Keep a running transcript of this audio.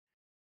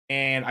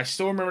And I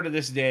still remember to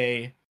this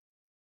day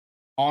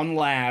on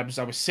labs,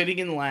 I was sitting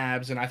in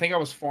labs and I think I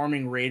was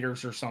farming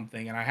raiders or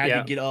something. And I had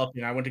to get up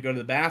and I went to go to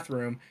the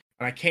bathroom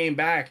and I came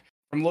back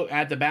from look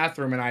at the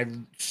bathroom and I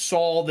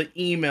saw the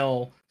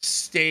email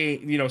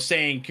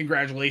saying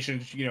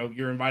congratulations,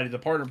 you're invited to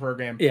the partner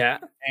program. Yeah.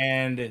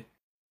 And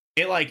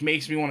it like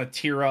makes me want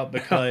to tear up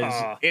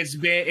because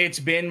it's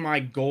been my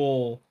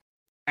goal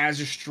as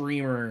a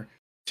streamer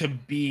to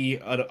be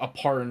a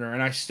partner,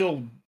 and I'm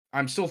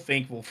still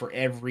thankful for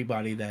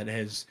everybody that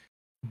has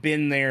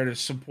been there to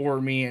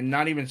support me, and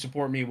not even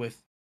support me with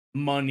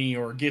money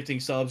or gifting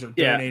subs or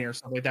donating or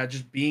stuff like that,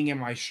 just being in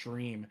my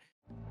stream.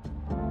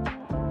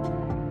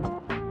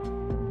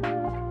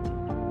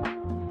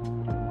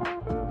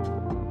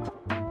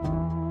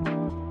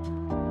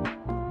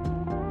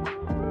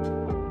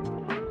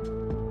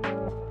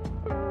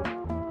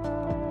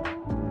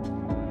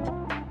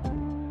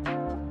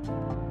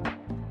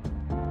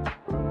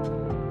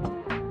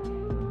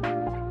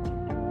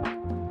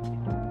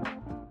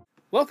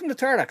 Welcome to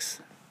Tarducks,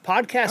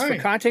 podcast for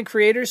content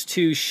creators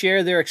to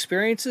share their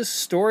experiences,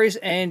 stories,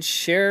 and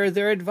share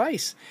their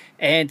advice.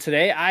 And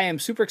today I am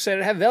super excited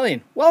to have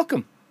Velion.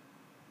 Welcome.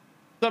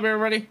 What's up,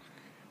 everybody?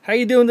 How are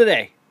you doing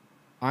today?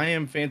 I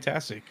am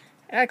fantastic.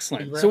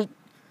 Excellent. So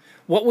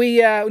what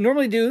we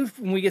normally do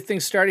when we get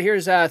things started here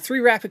is 3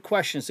 rapid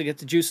questions to get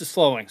the juices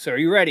flowing. So are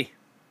you ready?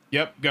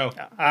 Yep, go.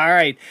 All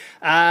right.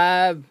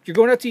 You're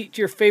going out to eat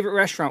to your favorite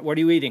restaurant. What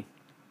are you eating?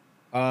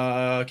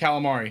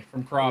 Calamari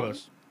from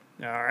Carrabba's.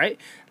 All right.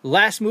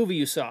 Last movie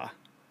you saw?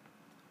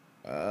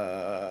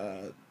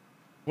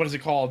 What is it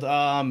called?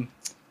 Hold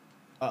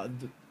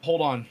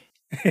on.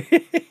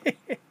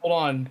 Hold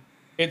on.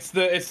 It's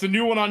the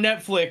new one on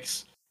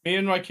Netflix. Me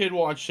and my kid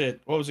watched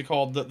it. What was it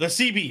called? The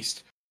Sea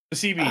Beast. The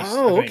Sea Beast.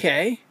 Oh,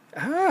 okay.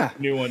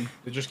 New one.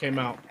 It just came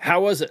out.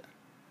 How was it?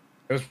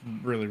 It was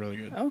really, really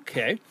good.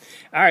 Okay.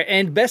 All right.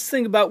 And best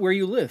thing about where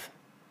you live?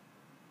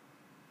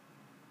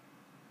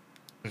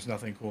 There's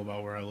nothing cool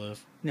about where I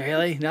live.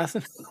 Really?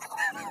 Nothing?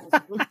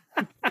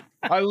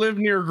 I live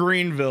near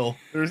Greenville.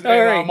 Right.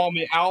 I'm on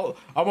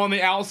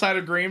the outside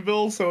of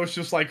Greenville, so it's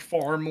just like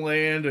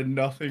farmland and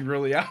nothing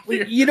really out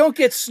here. You don't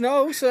get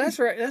snow, so that's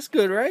right. That's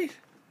good, right?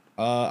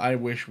 I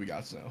wish we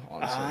got snow,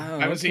 honestly. I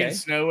haven't seen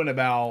snow in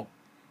about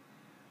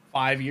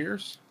 5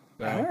 years.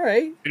 So all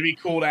right. It'd be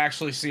cool to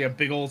actually see a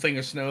big old thing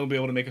of snow and be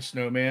able to make a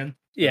snowman.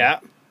 Yeah.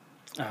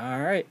 All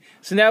right.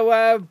 So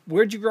now,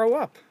 where'd you grow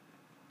up?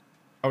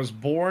 I was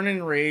born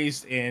and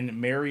raised in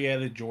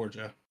Marietta,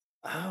 Georgia.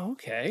 Oh,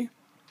 okay.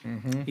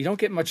 Mm-hmm. You don't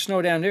get much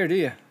snow down there, do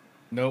you?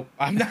 Nope.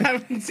 I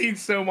haven't seen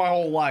snow my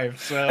whole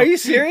life. So. Are you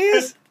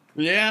serious?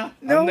 Yeah.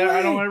 No way.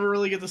 I don't ever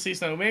really get to see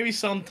snow. Maybe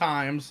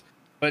sometimes,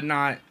 but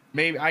not.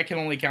 Maybe I can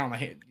only count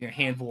a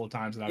handful of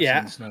times that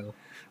I've seen snow.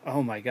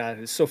 Oh my God,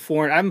 it's so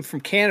foreign. I'm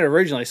from Canada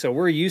originally, so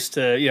we're used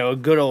to a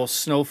good old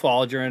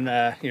snowfall during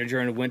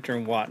during the winter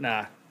and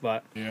whatnot.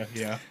 But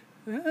yeah.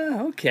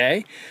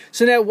 Okay.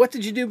 So now, what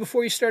did you do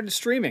before you started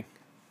streaming?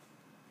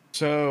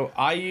 So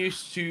I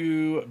used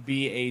to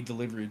be a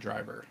delivery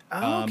driver.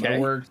 Oh, okay. I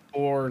worked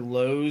for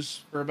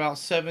Lowe's for about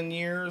 7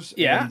 years.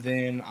 Yeah. And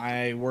then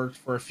I worked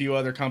for a few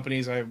other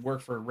companies. I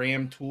worked for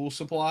Ram Tool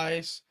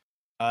Supplies,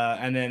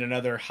 and then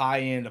another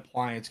high-end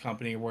appliance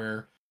company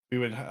where we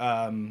would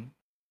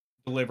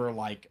deliver,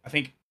 like, I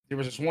think there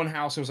was this one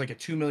house. It was like a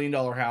 $2 million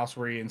house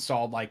where he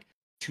installed like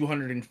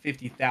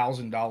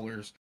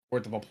 $250,000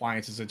 worth of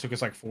appliances. It took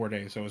us like 4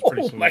 days, so it was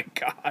pretty sweet. Oh my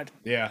God.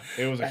 Yeah,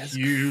 it was a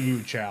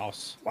huge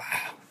house. Wow,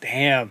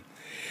 damn.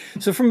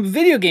 So from a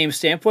video game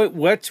standpoint,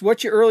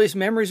 what's your earliest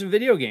memories of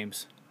video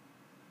games?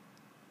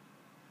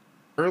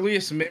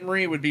 Earliest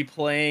memory would be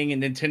playing a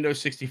Nintendo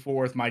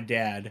 64 with my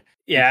dad.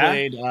 Yeah.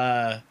 We played,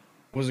 what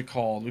was it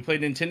called? We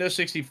played Nintendo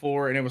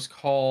 64, and it was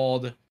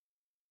called,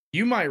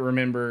 you might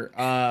remember,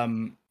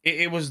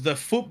 it was the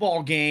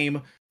football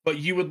game, but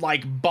you would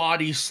like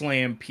body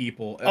slam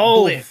people.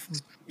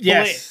 Blitz.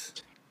 Yes.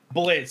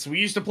 Blitz. We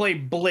used to play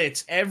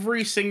Blitz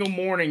every single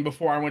morning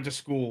before I went to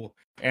school.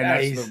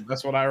 And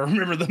that's what I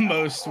remember the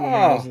most when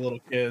I was a little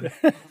kid.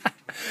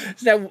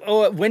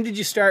 So when did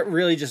you start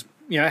really just,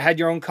 had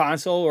your own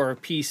console or a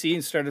PC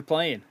and started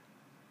playing?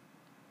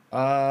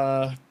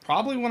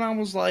 Probably when I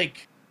was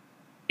like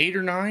 8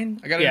 or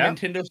 9. I got a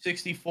Nintendo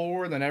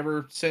 64. Then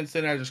ever since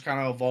then, I just kind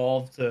of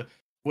evolved to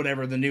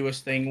whatever the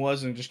newest thing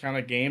was and just kind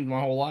of gamed my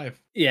whole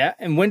life. Yeah.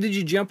 And when did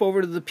you jump over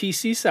to the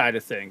PC side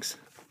of things?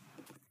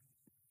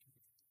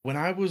 When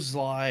I was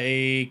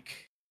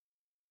like,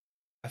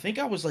 I think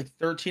I was like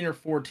 13 or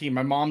 14,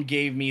 my mom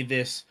gave me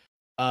this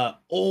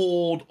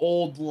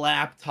old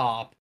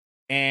laptop,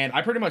 and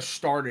I pretty much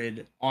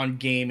started on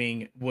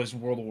gaming was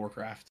World of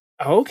Warcraft.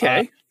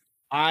 Okay.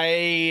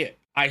 I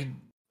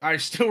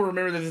still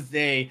remember to this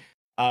day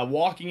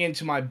walking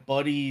into my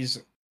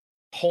buddy's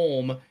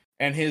home,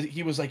 and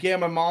he was like, yeah,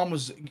 my mom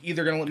was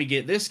either going to let me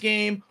get this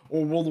game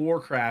or World of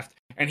Warcraft.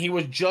 And he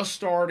was just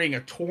starting a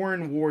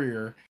Tauren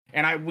Warrior.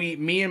 and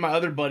me and my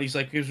other buddies,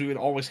 like, because we would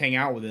always hang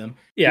out with him.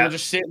 We Yeah. were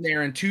just sitting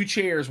there in 2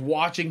 chairs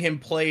watching him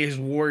play his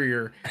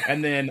warrior,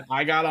 and then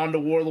I got onto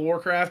World of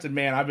Warcraft, and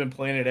man, I've been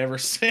playing it ever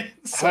since.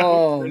 So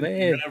Oh crazy,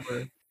 man.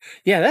 whatever.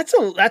 Yeah,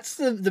 that's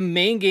the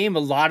main game a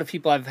lot of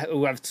people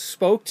who I've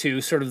spoke to,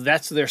 sort of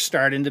that's their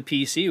start into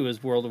PC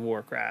was World of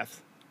Warcraft.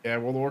 Yeah,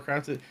 World of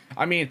Warcraft.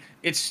 I mean,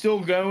 it's still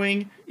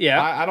going.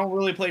 Yeah. I don't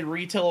really play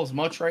retail as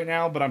much right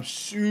now, but I'm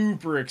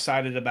super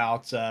excited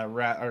about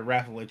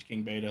Wrath of Lich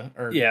King beta,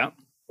 or Yeah.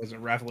 was it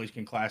Wrath of Lich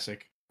King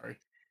Classic? Sorry.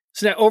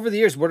 So now, over the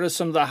years, what are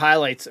some of the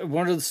highlights?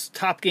 What are the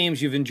top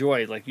games you've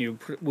enjoyed? Like,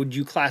 would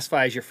you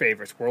classify as your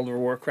favorites? World of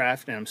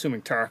Warcraft, and I'm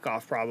assuming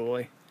Tarkov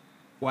probably.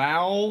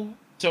 WoW.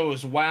 So it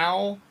was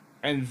WoW,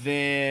 and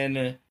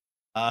then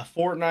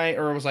Fortnite,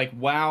 or it was like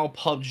WoW,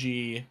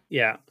 PUBG,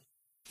 Yeah.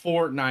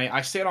 Fortnite.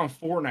 I stayed on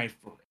Fortnite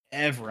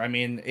forever. I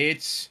mean,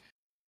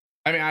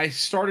 I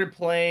started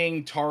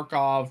playing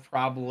Tarkov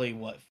probably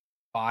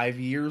 5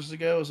 years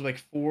ago. It was like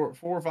 4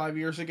 or 5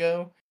 years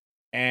ago,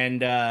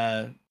 and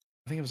I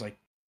think it was like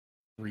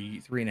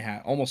three and a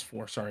half, almost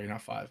 4. Sorry,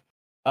 not 5.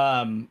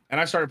 And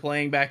I started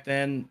playing back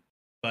then,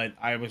 but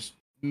I was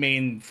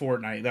main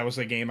Fortnite. That was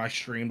the game I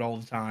streamed all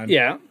the time.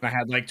 Yeah. I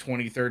had like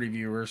 20, 30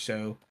 viewers,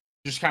 so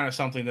just kind of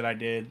something that I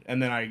did.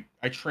 And then I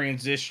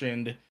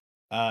transitioned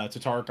to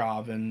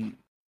Tarkov, and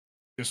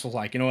just was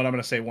like, you know what, I'm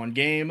gonna say one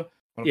game.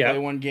 I'm gonna play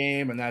one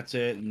game, and that's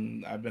it.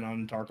 And I've been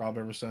on Tarkov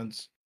ever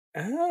since.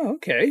 Oh,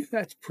 okay,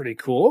 that's pretty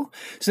cool.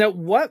 So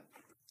now,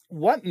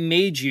 what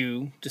made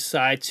you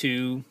decide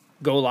to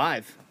go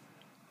live?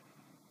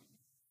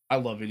 I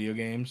love video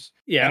games.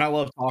 Yeah. And I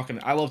love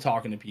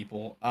talking to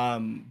people.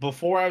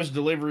 Before I was a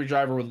delivery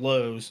driver with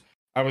Lowe's,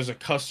 I was a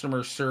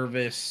customer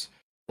service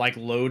like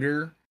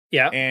loader.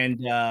 Yeah.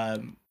 And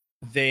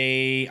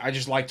I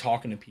just like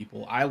talking to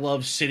people. I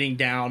love sitting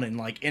down and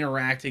like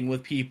interacting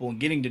with people and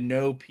getting to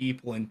know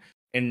people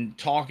and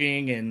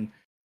talking, and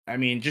I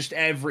mean just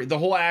the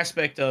whole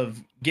aspect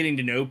of getting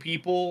to know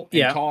people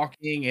and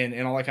talking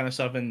and all that kind of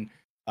stuff. And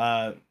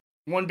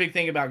one big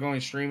thing about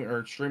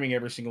streaming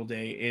every single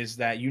day is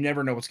that you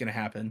never know what's going to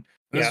happen.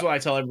 And this is what I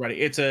tell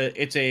everybody. It's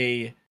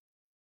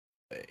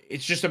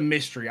just a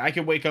mystery. I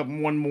could wake up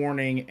one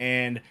morning,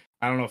 and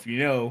I don't know if you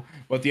know,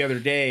 but the other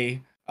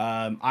day,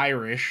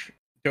 Irish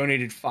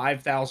donated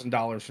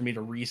 $5,000 for me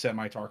to reset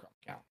my Tarkov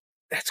account.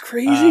 That's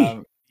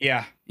crazy.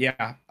 Yeah.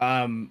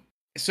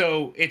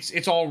 So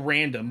it's all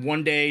random.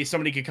 One day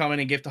somebody could come in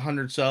and gift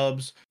 100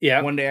 subs.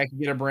 Yeah. One day I could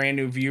get a brand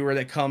new viewer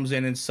that comes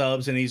in and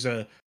subs, and he's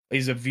a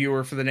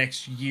viewer for the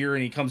next year,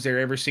 and he comes there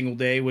every single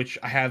day, which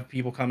I have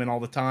people come in all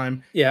the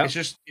time. Yeah. It's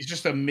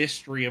just a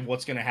mystery of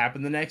what's going to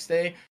happen the next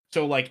day.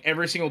 So like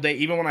every single day,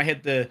 even when I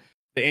hit the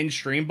end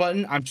stream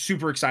button, I'm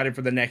super excited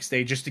for the next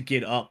day just to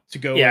get up, to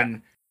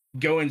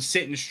go and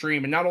sit and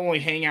stream, and not only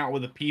hang out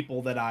with the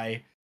people that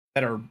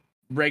are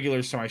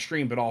regulars to my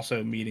stream, but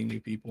also meeting new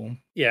people.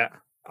 Yeah.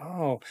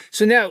 Oh,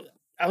 so now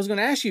I was going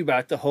to ask you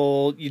about the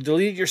whole, you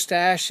deleted your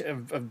stash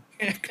of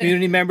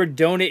community member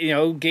donate,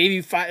 gave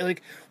you $5.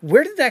 Like,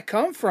 where did that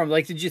come from?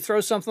 Like, did you throw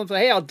something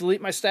like, hey, I'll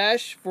delete my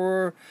stash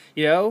for,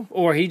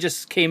 or he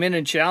just came in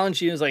and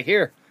challenged you and was like,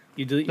 here,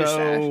 you delete your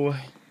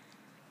stash?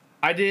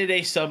 I did a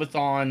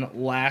subathon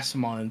last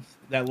month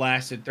that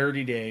lasted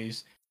 30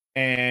 days,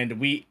 and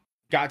we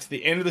got to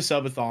the end of the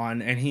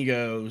subathon, and he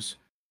goes,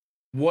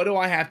 what do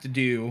I have to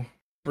do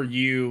for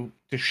you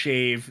to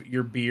shave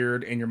your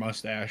beard and your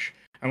mustache?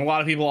 And a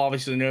lot of people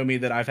obviously know me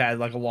that I've had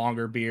like a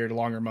longer beard, a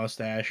longer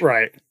mustache.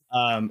 Right.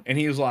 And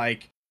he was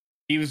like,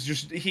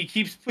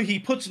 he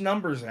puts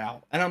numbers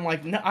out, and I'm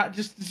like, no,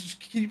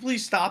 just can you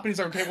please stop? And he's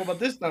like, okay, what about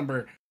this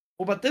number?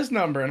 What about this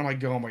number? And I'm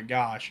like, oh my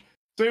gosh.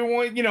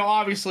 So,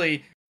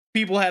 obviously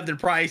people have their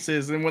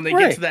prices, and when they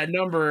get to that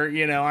number,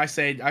 I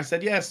said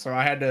yes. So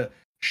I had to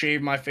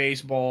shave my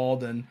face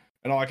bald and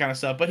all that kind of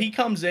stuff. But he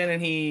comes in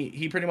and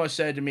he pretty much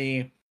said to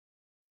me,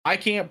 I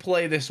can't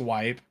play this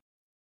wipe,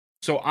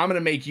 so I'm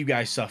gonna make you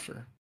guys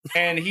suffer.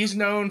 And he's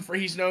known for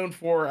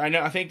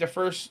I think the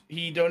first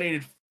he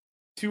donated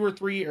 $2 or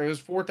 $3 or it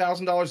was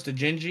 $4,000 to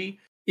Gingy.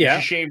 Yeah,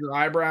 she shaved her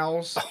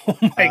eyebrows. Oh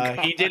my god.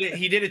 He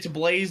did it to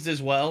Blaze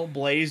as well.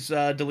 Blaze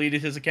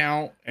deleted his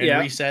account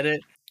and reset it.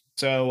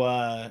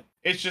 So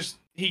it's just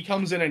he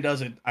comes in and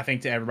does it, I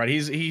think, to everybody.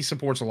 He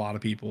supports a lot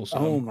of people. So.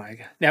 Oh my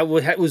god. Now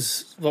what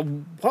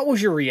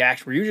was your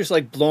reaction? Were you just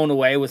like blown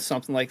away with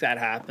something like that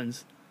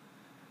happens?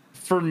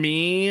 For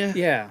me,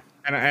 yeah,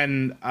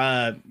 and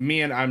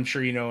me, and I'm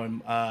sure you know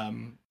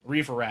him,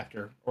 Reefer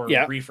Raptor or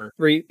Reefer,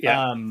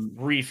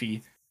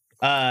 Reefy.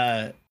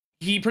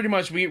 He pretty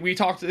much we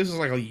talked. This was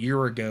like a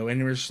year ago,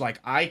 and it was just like,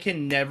 I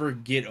can never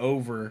get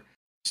over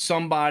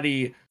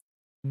somebody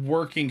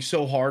working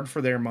so hard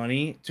for their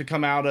money to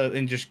come out of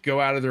and just go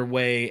out of their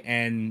way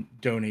and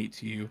donate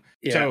to you.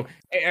 Yeah. So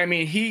I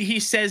mean, he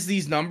says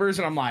these numbers,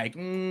 and I'm like,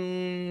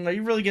 are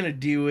you really gonna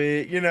do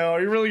it?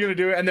 Are you really gonna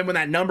do it? And then when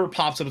that number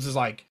pops up, it's just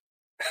like,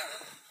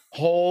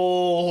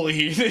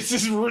 holy, this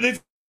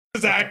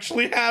is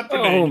actually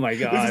happening. Oh my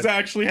god, this is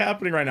actually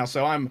happening right now.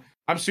 So I'm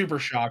super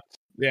shocked.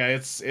 Yeah,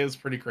 it's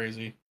pretty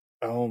crazy.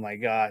 Oh my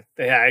god.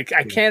 Yeah,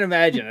 I can't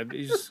imagine.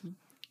 It's just,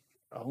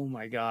 oh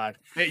my god.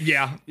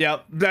 Yeah,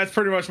 that's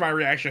pretty much my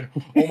reaction.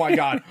 Oh my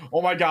god,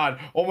 oh my god,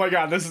 oh my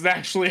god, this is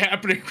actually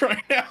happening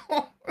right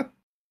now.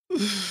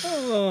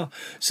 Oh.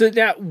 So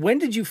now, when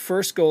did you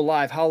first go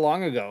live? How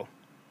long ago?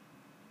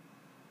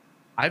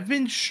 I've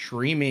been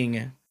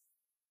streaming.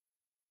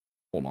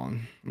 Hold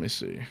on, let me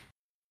see.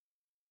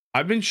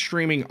 I've been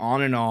streaming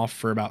on and off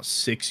for about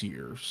 6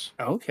 years.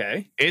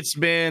 Okay. It's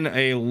been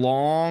a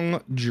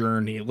long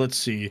journey. Let's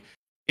see.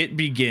 It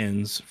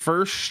begins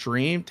first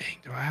stream. Dang,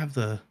 do I have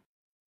the?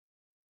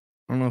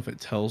 I don't know if it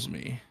tells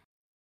me.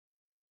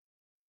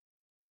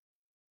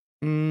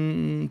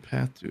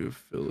 Path to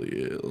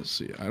affiliate. Let's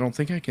see. I don't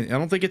think I can. I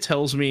don't think it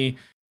tells me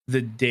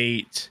the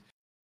date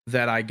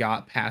that I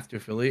got Path to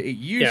affiliate. It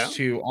used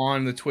to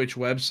on the Twitch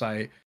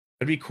website.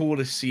 It'd be cool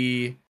to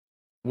see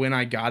when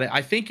I got it.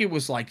 I think it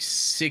was like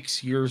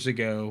 6 years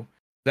ago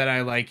that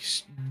I like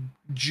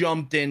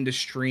jumped into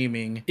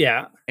streaming.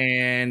 Yeah.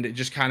 And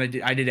just kind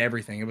of I did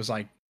everything. It was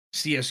like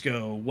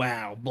CS:GO,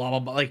 WoW, blah blah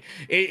blah. Like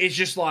it's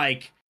just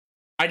like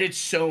I did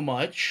so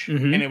much,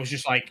 and it was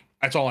just like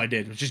that's all I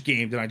did. It was just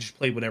games, and I just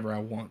played whatever I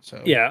want.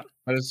 So yeah,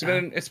 but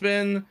it's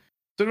been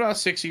about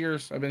 6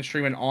 years. I've been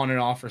streaming on and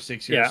off for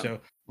 6 years. So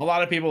a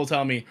lot of people will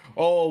tell me,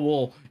 "Oh,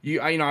 well,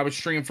 I would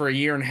stream for a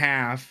year and a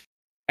half,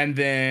 and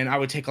then I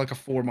would take like a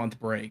 4-month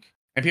break."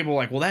 And people are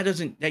like, "Well,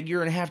 that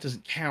year and a half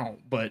doesn't count."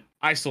 But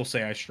I still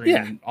say I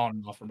streamed on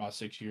and off for about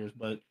 6 years.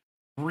 But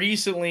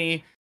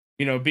recently,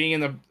 being in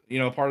the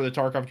part of the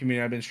Tarkov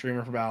community, I've been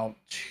streaming for about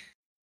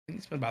I think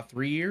it's been about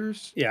 3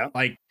 years. Yeah.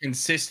 Like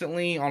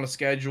consistently on a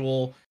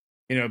schedule,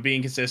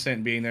 being consistent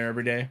and being there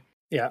every day.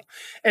 Yeah.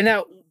 And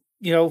now,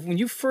 when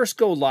you first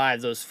go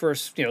live, those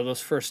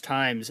first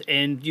times,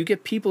 and you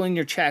get people in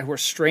your chat who are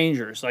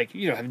strangers, like,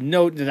 they're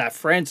not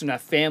friends, they're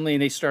not family,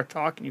 and they start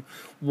talking to you.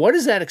 What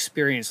is that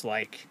experience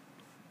like?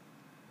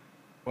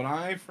 When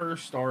I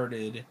first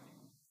started,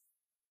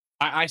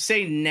 I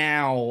say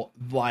now,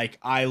 like,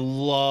 I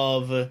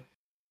love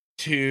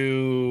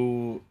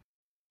to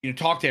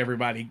talk to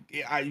everybody.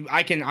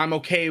 I'm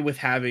okay with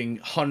having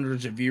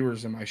hundreds of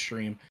viewers in my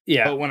stream.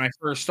 Yeah. But when I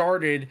first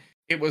started,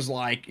 it was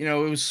like, it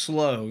was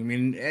slow. I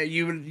mean,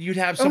 you'd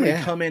have somebody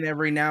come in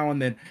every now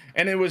and then,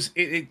 and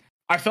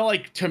I felt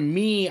like, to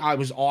me, I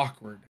was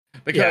awkward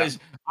because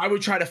I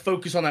would try to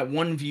focus on that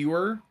one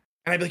viewer,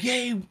 and I'd be like,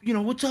 "Hey,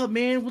 what's up,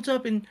 man? What's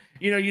up?" And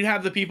you'd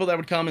have the people that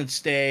would come and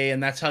stay,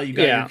 and that's how you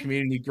got your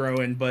community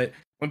growing. But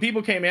when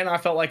people came in, I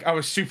felt like I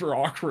was super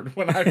awkward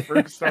when I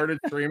first started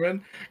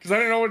streaming because I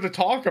didn't know what to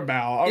talk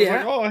about. I was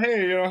like, "Oh,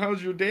 hey,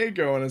 how's your day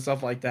going?" and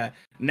stuff like that.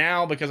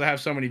 Now, because I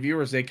have so many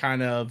viewers, they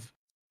kind of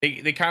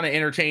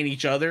entertain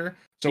each other.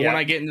 So when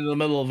I get into the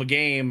middle of a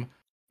game,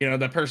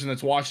 the person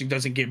that's watching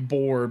doesn't get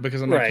bored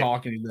because I'm not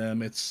talking to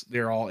them.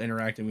 They're all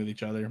interacting with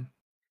each other.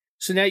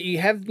 So now you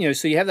have,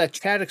 that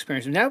chat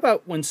experience. Now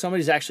about when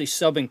somebody's actually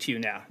subbing to you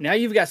now. Now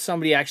you've got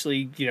somebody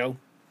actually,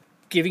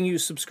 giving you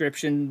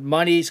subscription,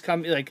 money's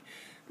coming, like,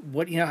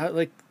 what,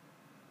 like,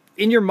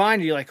 in your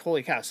mind, you're like,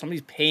 holy cow,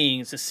 somebody's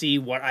paying to see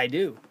what I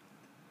do.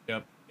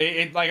 Yep.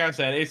 Like I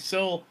said, it's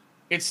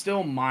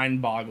still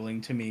mind-boggling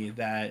to me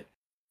that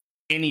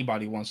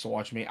anybody wants to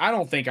watch me. I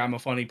don't think I'm a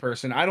funny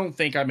person. I don't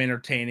think I'm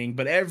entertaining,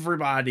 but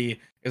everybody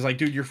is like,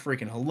 dude, you're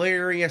freaking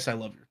hilarious. I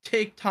love your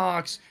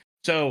TikToks.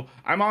 So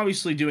I'm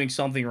obviously doing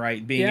something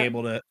right, being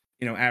able to,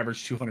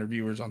 average 200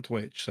 viewers on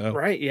Twitch. So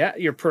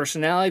your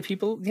personality,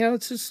 people,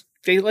 it's just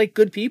they like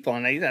good people,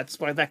 and that's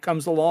why that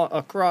comes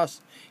across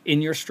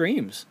in your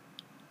streams.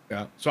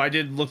 Yeah. So I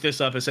did look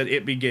this up. It said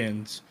it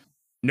begins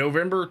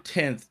November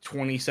 10th,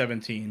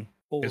 2017.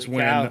 Is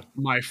when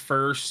my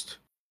first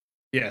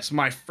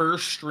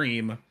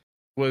stream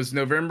was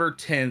November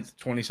 10th,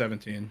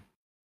 2017.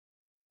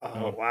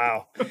 Oh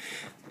wow,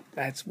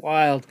 that's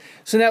wild.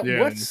 So now,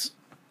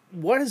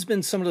 what has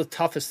been some of the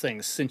toughest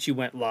things since you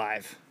went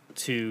live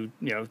to,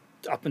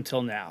 up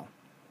until now?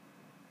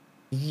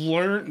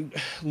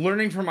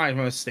 Learning from my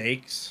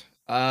mistakes.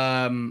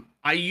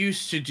 I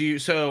used to do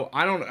so.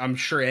 I'm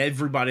sure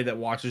everybody that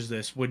watches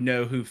this would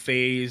know who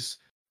FaZe,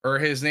 or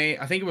his name,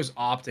 I think it was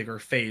Optic or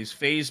FaZe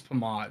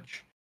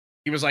Pomage.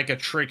 He was like a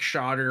trick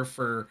shotter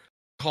for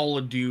Call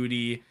of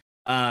Duty.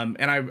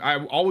 And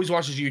I always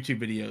watch his YouTube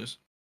videos.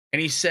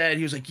 And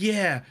he was like,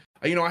 yeah,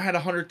 I had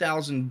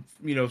 100,000,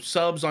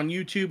 subs on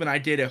YouTube, and I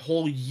did a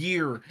whole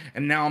year,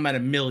 and now I'm at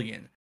 1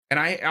 million. And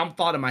I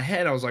thought in my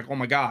head, I was like, oh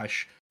my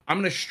gosh, I'm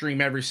going to stream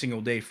every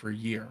single day for a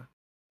year,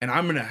 and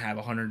I'm going to have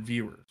 100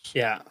 viewers.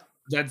 Yeah.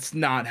 That's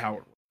not how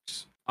it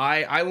works.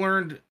 I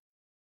learned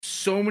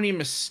so many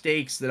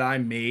mistakes that I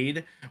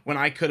made when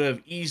I could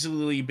have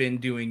easily been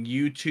doing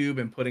YouTube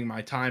and putting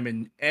my time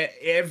in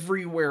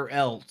everywhere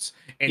else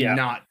and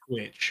not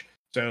Twitch.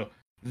 So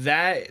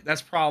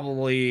that's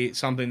probably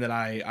something that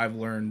I've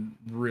learned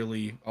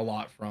really a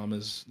lot from,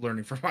 is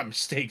learning from my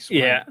mistakes.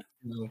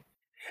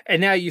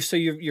 And now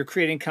you're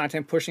creating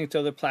content, pushing it to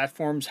other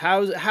platforms.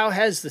 How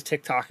has the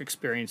TikTok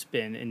experience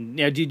been? And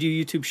now, do you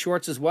do YouTube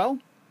Shorts as well?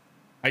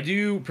 I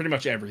do pretty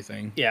much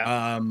everything.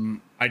 Yeah.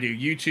 I do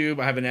YouTube.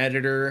 I have an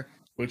editor,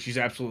 which is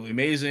absolutely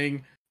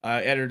amazing.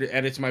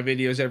 Edits my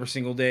videos every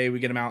single day. We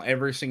get them out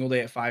every single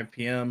day at 5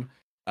 p.m.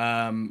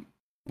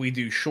 We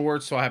do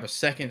shorts, so I have a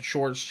second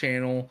shorts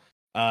channel.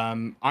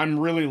 I'm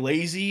really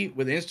lazy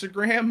with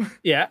Instagram,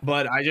 Yeah.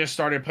 but I just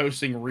started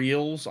posting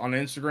reels on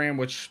Instagram,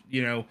 which,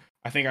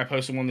 I think I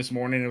posted one this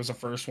morning. It was the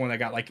first one that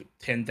got like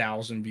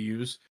 10,000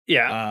 views.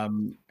 Yeah.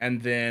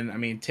 And then, I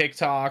mean,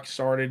 TikTok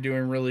started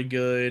doing really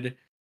good.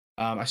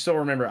 I still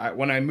remember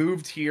when I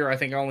moved here, I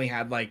think I only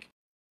had like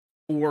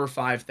 4 or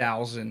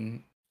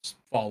 5,000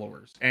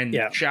 followers. And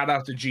Yeah. shout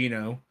out to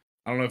Gino.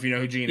 I don't know if you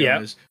know who Gino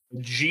Yeah. is.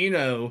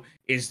 Gino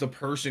is the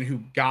person who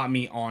got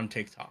me on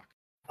TikTok.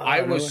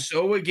 I Oh, no was way.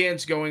 so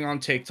against going on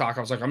TikTok.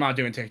 I was like, I'm not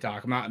doing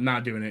TikTok. I'm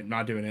not doing it. I'm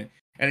not doing it.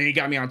 And then he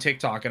got me on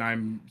TikTok, and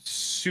I'm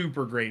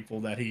super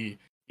grateful that he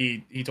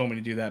told me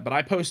to do that. But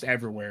I post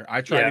everywhere.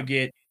 I try to Yeah.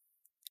 get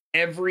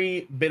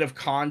every bit of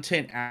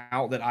content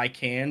out that I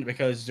can,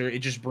 because it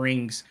just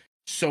brings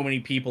so many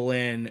people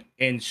in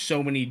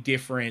so many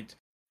different,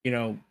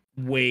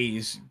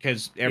 ways,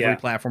 because every Yeah.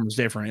 platform is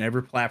different.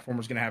 Every platform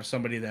is going to have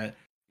somebody that,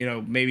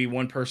 maybe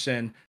one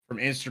person from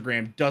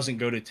Instagram doesn't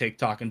go to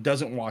TikTok and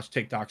doesn't watch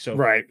TikTok. So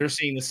Right. they're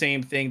seeing the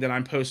same thing that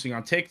I'm posting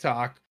on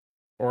TikTok,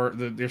 or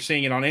they're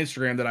seeing it on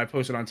Instagram that I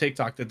posted on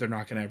TikTok, that they're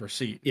not going to ever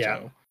see. Yeah.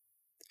 So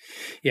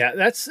Yeah,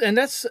 that's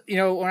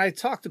when I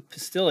talked to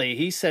Pistilli,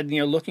 he said,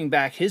 looking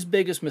back, his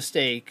biggest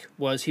mistake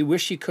was he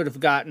wished he could have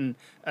gotten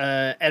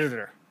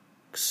editor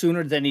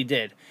sooner than he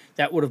did.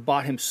 That would have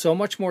bought him so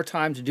much more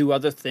time to do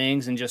other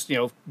things and just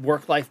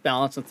work life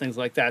balance and things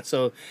like that.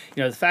 So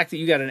the fact that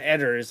you got an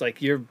editor is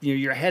like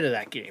you're ahead of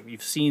that game.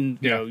 You've seen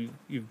yeah.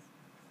 you've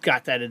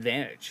got that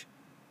advantage.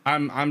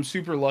 I'm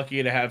super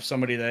lucky to have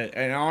somebody that,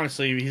 and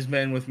honestly, he's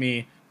been with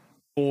me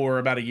for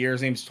about a year.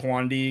 His name's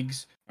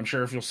Twandigs. I'm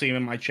sure if you'll see him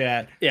in my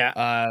chat.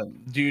 Yeah,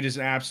 Dude is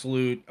an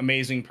absolute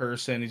amazing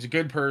person. He's a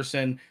good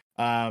person.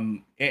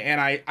 And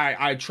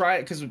I try,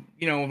 because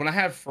when I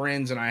have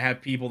friends and I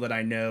have people that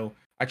I know,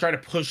 I try to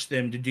push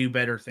them to do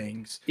better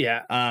things.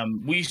 yeah,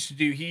 He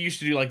used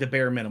to do like the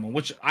bare minimum,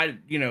 which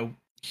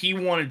he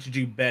wanted to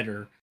do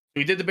better.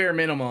 So he did the bare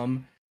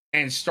minimum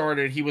and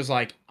he was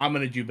like, I'm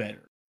gonna do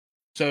better.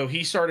 So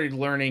he started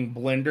learning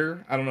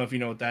Blender. I don't know if you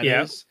know what that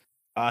yeah. is.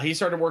 He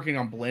started working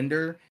on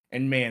Blender,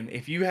 and man,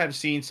 if you have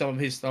seen some of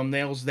his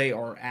thumbnails, they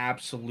are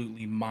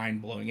absolutely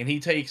mind blowing. And he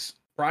takes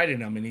pride in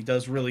them, and he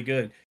does really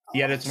good.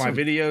 He edits my Awesome.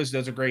 videos,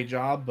 does a great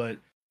job. But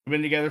we've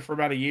been together for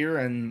about a year,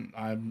 and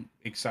I'm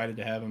excited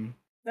to have him.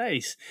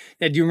 Nice.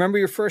 Now, do you remember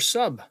your first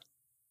sub?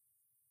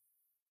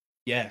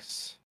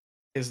 Yes,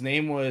 his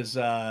name was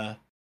Chewbacca.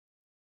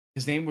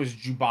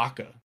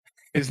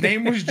 His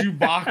name was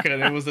Chewbacca,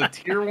 and it was a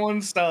tier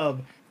 1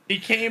 sub. He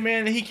came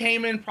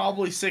in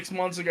probably 6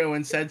 months ago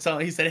and said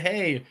something. He said,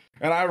 "Hey,"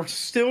 and I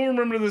still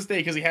remember this day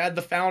because he had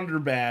the founder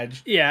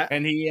badge, Yeah,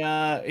 and he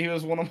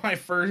was one of my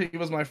first. He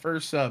was my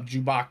first sub,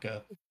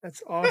 Chewbacca.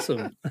 that's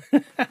awesome.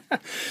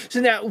 So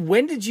now,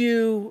 when did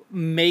you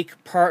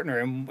make partner,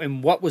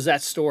 and what was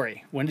that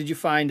story? When did you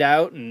find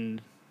out?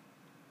 And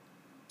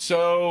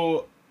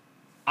So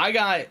I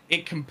got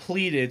it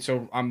completed.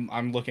 So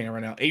I'm looking at it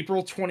right now,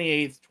 April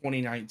 28th,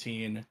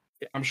 2019.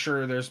 I'm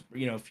sure there's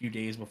a few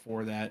days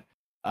before that,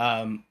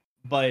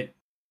 but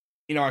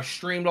I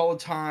streamed all the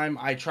time.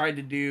 I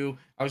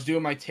was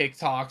doing my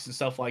TikToks and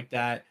stuff like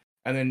that.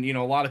 And then,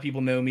 a lot of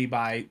people know me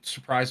by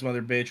Surprise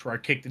Mother Bitch, where I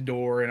kick the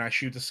door and I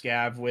shoot the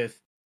scav with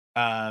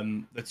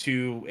the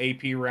 2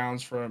 AP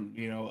rounds from,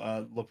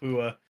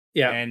 Lapua.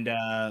 yeah,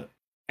 And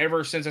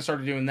ever since I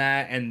started doing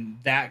that, and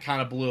that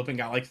kind of blew up and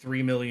got like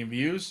 3 million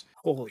views,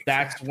 holy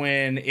that's crap.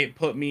 when it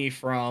put me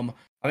from,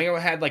 I think I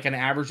had like an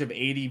average of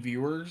 80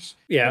 viewers,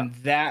 Yeah, and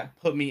that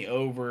put me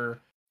over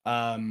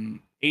 80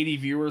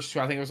 viewers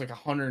to, I think it was like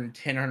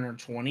 110,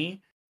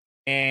 120.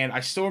 And I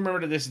still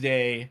remember to this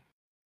day,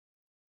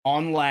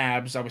 on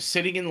labs, I was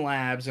sitting in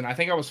labs, and I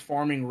think I was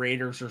farming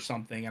raiders or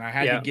something, and I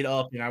had to yeah, get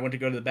up and I went to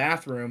go to the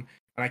bathroom,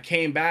 and I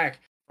came back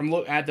from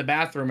look at the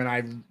bathroom, and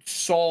I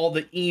saw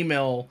the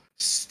email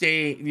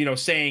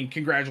saying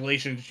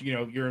congratulations,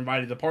 you're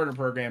invited to the partner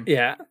program.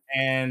 yeah.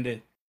 And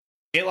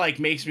it like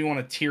makes me want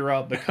to tear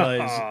up,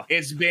 because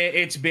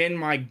it's been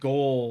my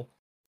goal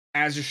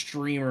as a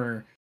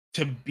streamer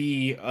to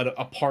be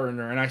a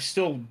partner, and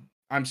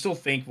I'm still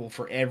thankful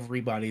for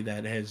everybody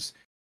that has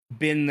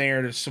been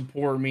there to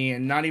support me,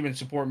 and not even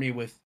support me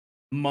with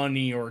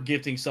money or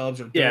gifting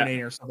subs or Yeah,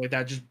 donating or stuff like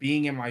that, just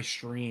being in my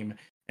stream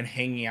and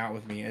hanging out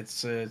with me. It's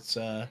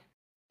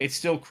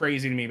still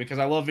crazy to me, because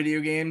I love video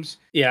games,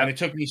 yeah. and it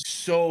took me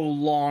so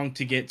long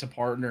to get to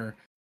partner,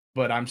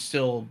 but I'm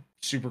still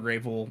super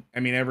grateful. I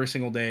mean, every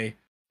single day,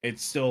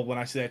 it's still, when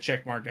I see that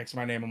check mark next to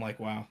my name, I'm like,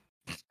 wow,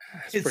 That's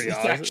it's pretty it's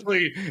awesome.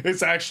 actually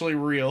it's actually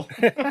real.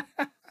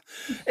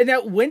 And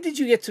now, when did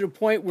you get to the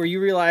point where you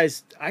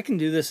realized I can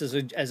do this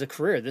as a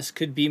career? This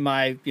could be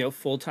my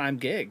full-time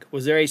gig.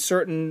 Was there a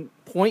certain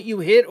point you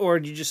hit, or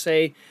did you just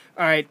say,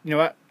 "All right, you know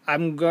what?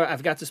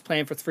 I've got this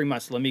plan for 3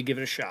 months. Let me give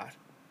it a shot."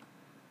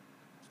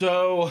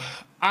 So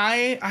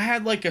I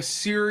had like a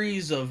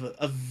series of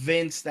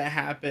events that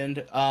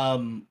happened.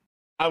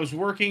 I was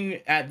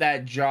working at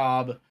that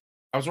job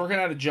I was working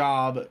at a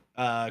job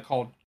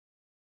called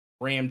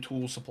Ram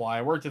Tool Supply.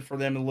 I worked it for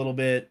them a little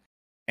bit,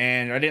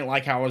 and I didn't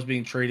like how I was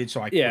being treated,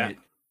 so I Yeah. quit.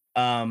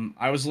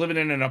 I was living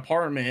in an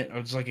apartment. It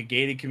was like a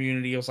gated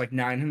community. It was like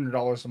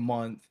 $900 a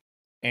month,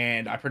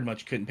 and I pretty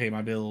much couldn't pay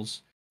my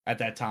bills at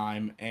that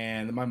time.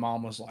 And my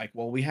mom was like,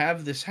 "Well, we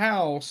have this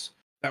house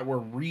that we're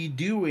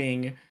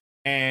redoing,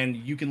 and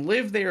you can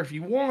live there if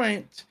you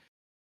want,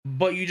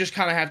 but you just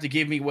kind of have to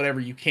give me whatever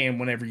you can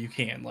whenever you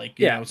can. Like,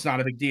 Yeah. it's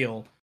not a big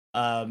deal."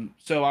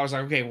 So I was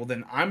like, okay, well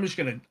then I'm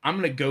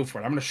gonna go for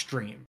it. I'm gonna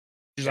stream.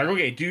 She's like, Yeah.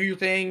 okay, do your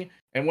thing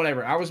and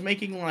whatever. I was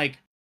making like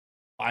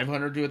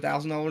 $500 to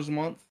 $1,000 a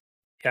month.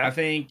 I Yeah.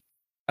 think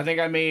I think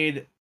I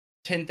made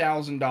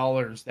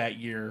 $10,000 that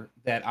year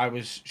that I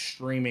was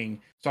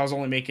streaming. So I was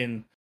only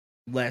making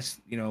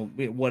less,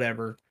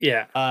 whatever.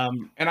 Yeah.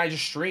 And I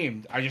just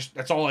streamed.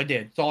 That's all I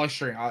did. That's all I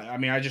streamed. I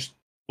mean, I just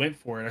went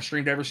for it. I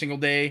streamed every single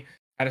day,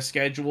 had a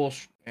schedule,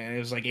 and it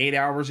was like 8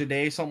 hours a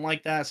day, something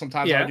like that.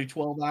 Sometimes I would Yeah. do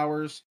 12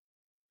 hours.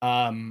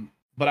 But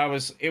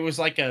it was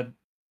like I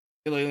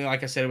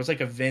said, it was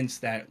like events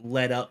that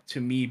led up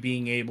to me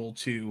being able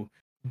to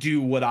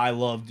do what I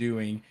love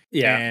doing.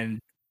 Yeah. And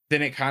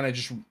then it kind of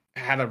just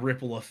had a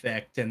ripple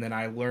effect. And then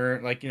I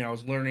learned, like, I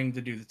was learning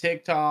to do the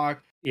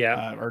TikTok,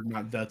 Yeah. or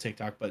not the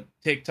TikTok, but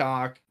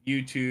TikTok,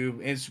 YouTube,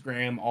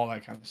 Instagram, all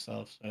that kind of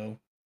stuff. So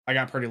I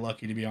got pretty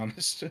lucky, to be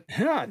honest.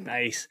 Ah,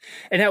 nice.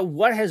 And now,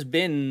 what has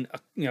been,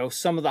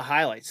 some of the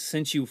highlights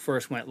since you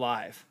first went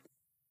live?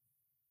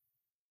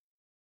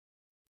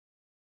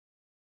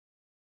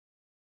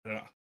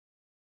 Yeah.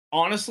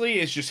 Honestly,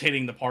 it's just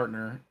hitting the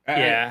partner.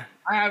 Yeah.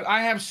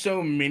 I have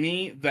so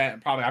many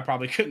that I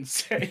probably couldn't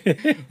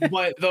say,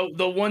 but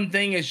the one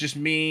thing is just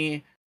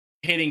me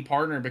hitting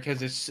partner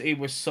because it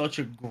was such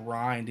a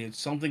grind. It's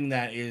something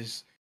that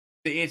it's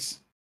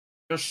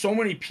there's so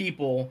many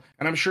people,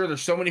 and I'm sure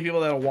there's so many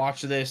people that'll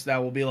watch this that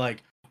will be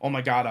like, oh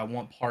my god, I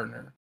want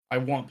partner. I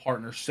want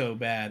partner so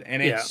bad,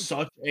 and it's Yeah.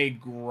 such a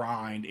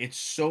grind. It's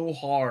so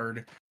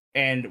hard,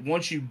 and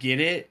once you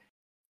get it,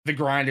 the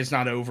grind is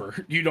not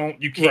over. You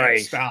can't Right.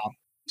 stop.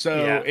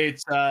 So Yeah.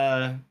 it's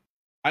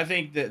I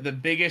think that the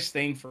biggest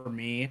thing for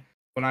me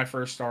when I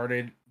first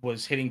started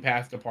was hitting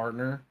path to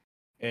partner,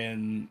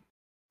 and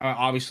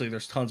obviously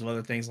there's tons of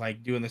other things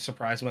like doing the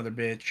surprise mother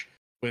bitch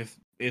with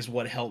is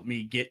what helped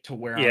me get to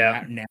where I'm Yeah.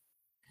 at now.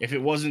 If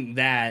it wasn't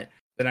that,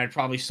 then I'd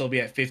probably still be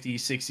at 50,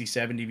 60,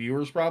 70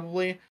 viewers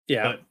probably.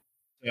 Yeah. But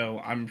so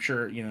I'm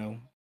sure,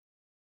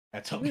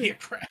 that's helped me a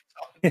crap.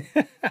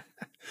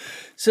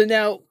 So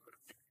now,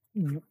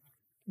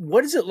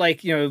 what is it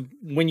like,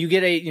 when you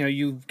get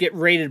you get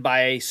rated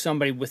by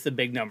somebody with the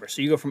big number?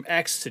 So you go from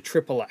X to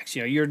triple X,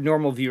 your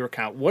normal viewer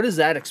count. What is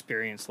that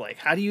experience like?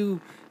 How do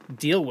you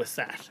deal with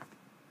that?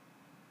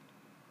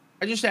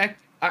 I just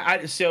act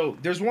so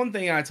there's one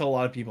thing I tell a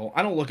lot of people,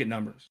 I don't look at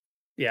numbers.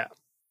 Yeah.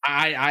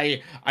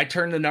 I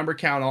turn the number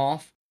count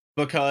off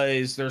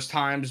because there's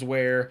times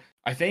where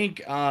I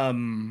think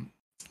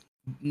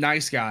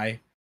Nice Guy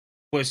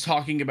was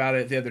talking about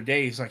it the other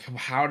day. He's like,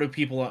 how do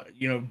people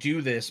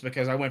do this?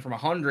 Because I went from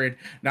 100,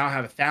 now I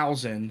have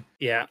 1,000,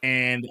 Yeah.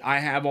 and I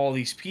have all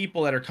these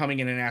people that are coming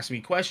in and asking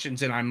me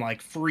questions, and I'm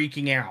like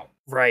freaking out.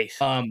 Right.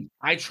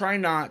 I try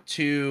not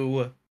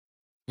to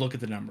look at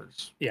the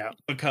numbers Yeah.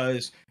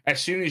 because as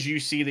soon as you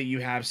see that you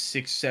have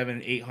 6,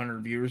 7,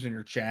 800 viewers in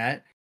your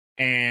chat,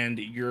 and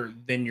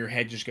your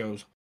head just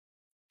goes,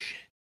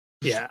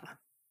 Yeah.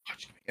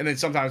 and then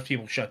sometimes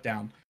people shut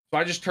down. So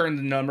I just turn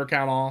the number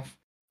count off.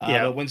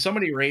 Yeah. But when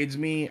somebody raids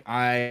me,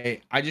 I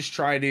just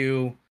try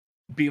to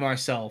be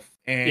myself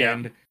Yeah.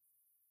 and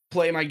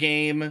play my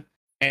game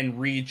and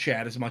read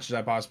chat as much as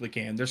I possibly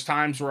can. There's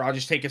times where I'll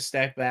just take a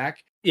step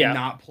back and Yeah.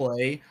 not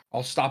play.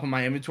 I'll stop in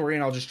my inventory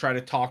and I'll just try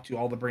to talk to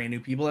all the brand new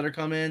people that are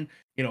coming.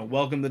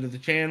 Welcome to the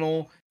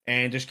channel,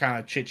 and just kind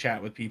of chit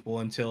chat with people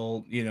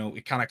until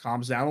it kind of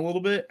calms down a little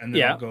bit, and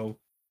then I'll Yeah. go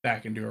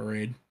back and do a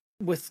raid.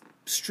 With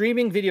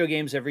streaming video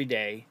games every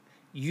day,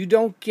 you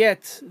don't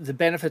get the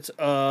benefits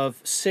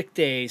of sick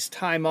days,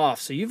 time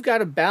off. So you've got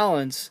to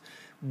balance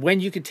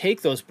when you could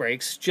take those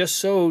breaks just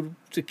so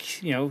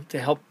to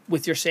help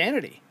with your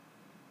sanity.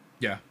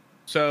 Yeah.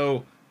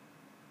 So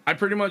I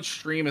pretty much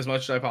stream as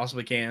much as I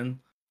possibly can.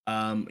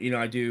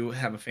 I do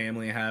have a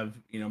family. I have,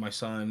 my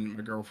son,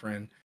 my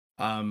girlfriend.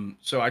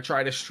 So I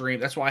try to stream.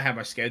 That's why I have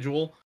my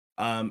schedule.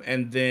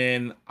 And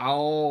then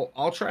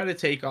I'll try to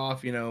take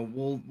off,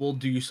 we'll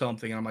do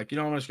something. I'm like,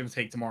 I'm just gonna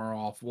take tomorrow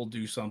off. We'll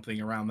do something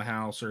around the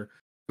house or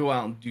go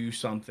out and do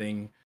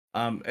something.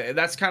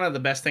 That's kind of the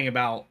best thing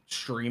about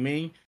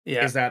streaming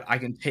Yeah. is that I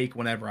can take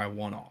whenever I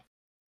want off.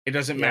 It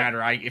doesn't Yeah.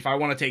 matter. If I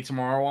want to take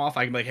tomorrow off,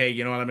 I can be like, hey,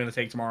 you know what? I'm gonna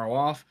take tomorrow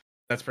off.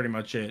 That's pretty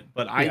much it.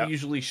 But I Yeah.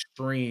 usually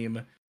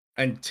stream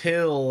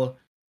until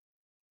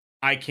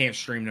I can't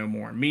stream no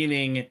more.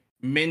 Meaning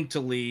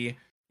mentally,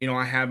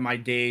 I have my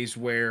days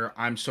where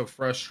I'm so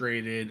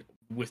frustrated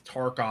with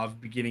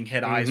Tarkov getting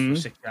head eyes for Mm-hmm.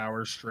 6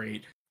 hours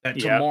straight that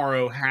Yeah.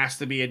 tomorrow has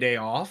to be a day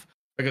off,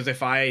 because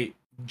if I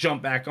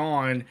jump back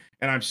on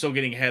and I'm still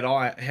getting head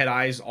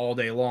eyes all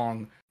day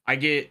long, I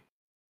get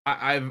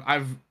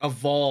I've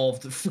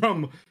evolved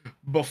from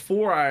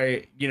before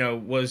I,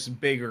 was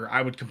bigger,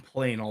 I would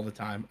complain all the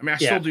time. I mean, I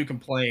still Yeah. do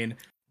complain,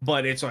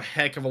 but it's a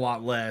heck of a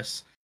lot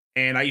less.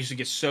 And I used to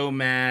get so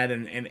mad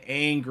and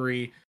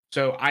angry.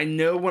 So I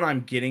know when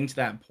I'm getting to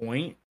that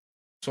point,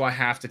 so I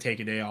have to take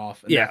a day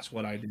off, and Yeah. that's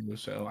what I do.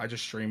 So I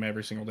just stream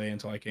every single day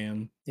until I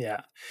can.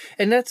 Yeah.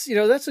 And that's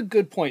a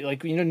good point.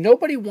 Like,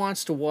 nobody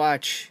wants to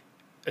watch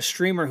a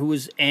streamer who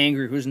is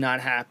angry, who's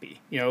not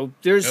happy. Yep.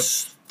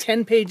 There's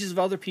 10 pages of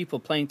other people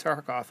playing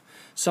Tarkov.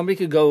 Somebody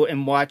could go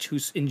and watch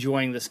who's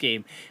enjoying this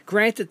game.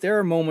 Granted, there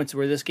are moments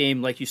where this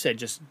game, like you said,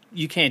 just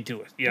you can't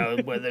do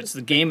it. Whether it's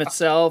the game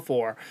itself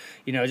or,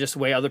 just the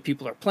way other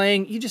people are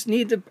playing. You just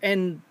need to,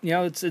 and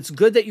it's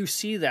good that you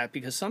see that,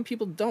 because some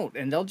people don't,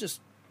 and they'll just,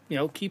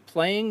 keep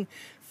playing,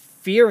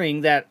 fearing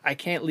that I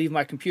can't leave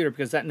my computer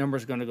because that number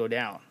is going to go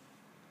down.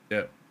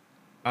 Yep.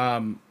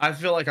 I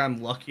feel like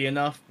I'm lucky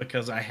enough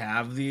because I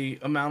have the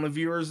amount of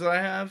viewers that I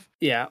have.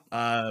 Yeah.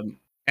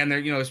 And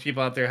there, there's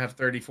people out there have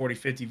 30, 40,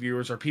 50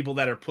 viewers, or people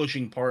that are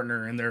pushing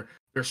partner and they're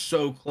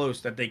so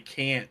close that they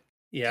can't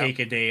Yeah. take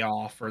a day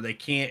off, or they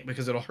can't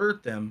because it'll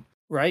hurt them.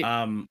 Right.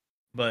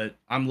 But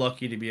I'm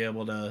lucky to be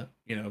able to,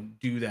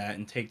 do that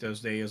and take those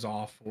days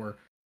off or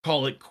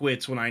call it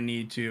quits when I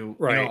need to.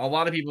 Right. A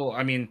lot of people,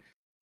 I mean,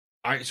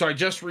 I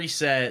just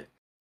reset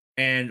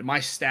and my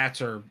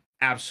stats are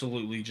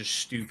absolutely just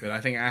stupid. I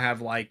think I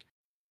have like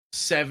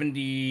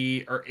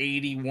 70 or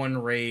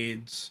 81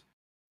 raids,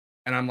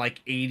 and I'm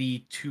like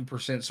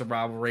 82%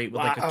 survival rate with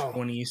like a Wow.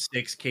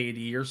 26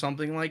 KD or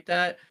something like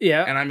that.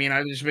 Yeah. And I mean,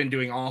 I've just been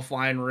doing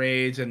offline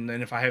raids, and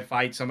then if I have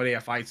fight somebody, I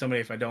fight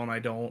somebody. If I don't, I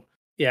don't.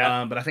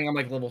 Yeah. But I think I'm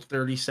like level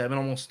 37,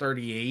 almost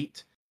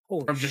 38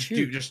 Holy from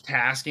shoot. just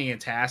tasking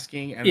and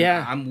tasking, and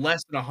Yeah. I'm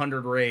less than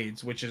 100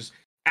 raids, which is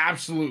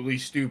absolutely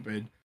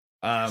stupid.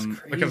 That's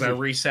Because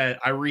crazy.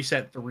 I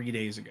reset 3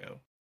 days ago.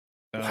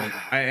 So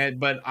Wow.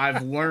 but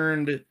I've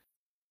learned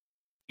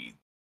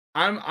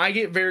I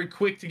get very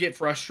quick to get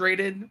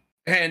frustrated,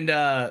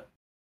 and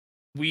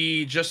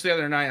we just the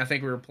other night I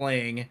think we were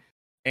playing,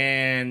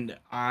 and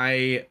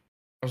I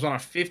was on a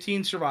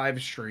 15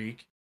 survive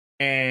streak,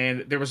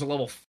 and there was a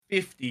level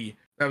 50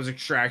 that was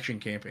extraction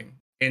camping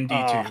in Oh,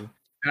 D2,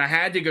 and I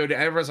had to go to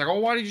everyone's like, oh,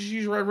 why did you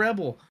use Red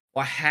Rebel?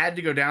 Well, I had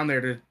to go down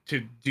there to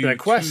that do two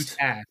quest.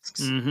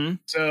 tasks. Mm-hmm.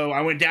 So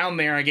I went down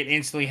there, I get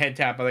instantly head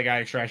tapped by the guy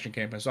extraction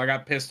camping. So I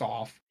got pissed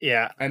off.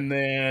 Yeah. And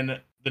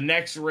then the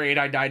next raid,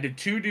 I died to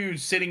two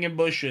dudes sitting in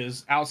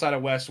bushes outside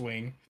of West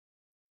Wing.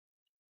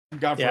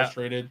 Got Yeah.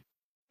 frustrated.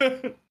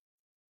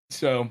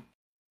 So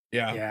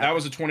yeah, Yeah. that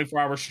was a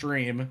 24-hour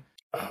stream,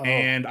 Oh,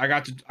 and I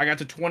got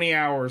to 20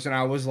 hours, and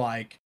I was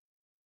like,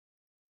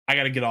 I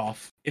got to get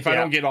off. If I yeah.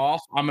 don't get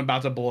off, I'm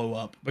about to blow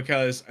up,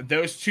 because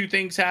those two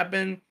things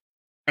happen.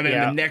 And then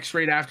the Yeah. next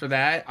raid after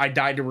that, I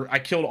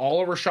killed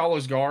all of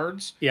Rashala's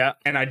guards, Yeah.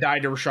 and I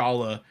died to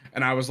Rashala,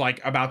 and I was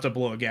like about to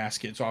blow a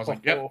gasket. So I was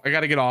like, yep, Oh, I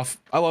got to get off.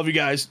 I love you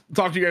guys.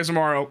 Talk to you guys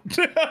tomorrow.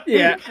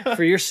 yeah.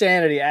 For your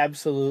sanity,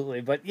 absolutely.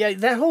 But yeah,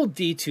 that whole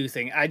D2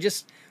 thing,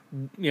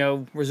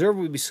 reserve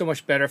would be so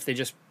much better if they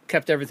just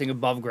kept everything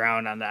above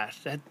ground on that.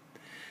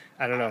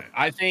 I don't know.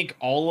 I think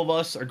all of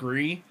us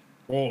agree.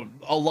 Well,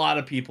 a lot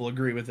of people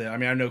agree with it. I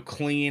mean, I know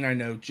Clean, I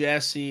know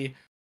Jesse.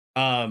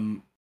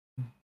 Um,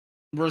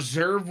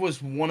 Reserve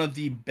was one of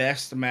the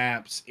best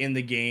maps in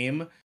the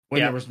game when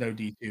there Yep. was no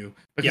D2,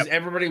 because Yep.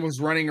 everybody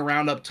was running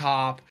around up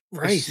top. The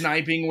Right.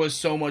 sniping was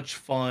so much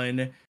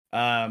fun.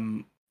 I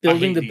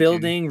Building hate to D2.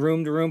 building,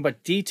 room to room,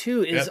 but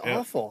D2 is Yep, yep,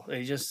 awful.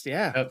 They just,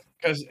 yeah. yep.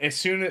 Because as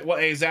soon as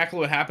exactly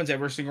what happens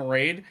every single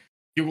raid,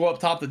 you go up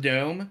top the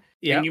dome and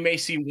Yep. you may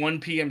see one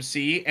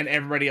PMC and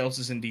everybody else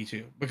is in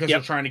D2 because they're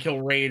Yep. trying to kill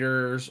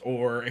raiders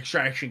or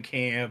extraction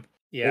camp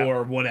Yep.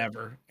 or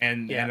whatever.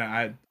 And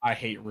Yep. I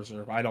hate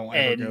reserve. I don't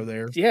ever go And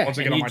there yeah, once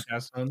I get and on you my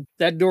task done.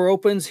 that door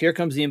opens, here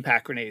comes the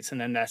impact grenades, and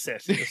then that's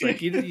it. It's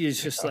like you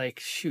just like,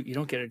 shoot, you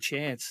don't get a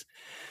chance.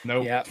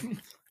 Nope. Yeah.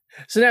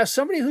 So now,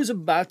 somebody who's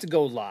about to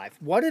go live,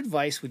 what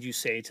advice would you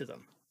say to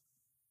them?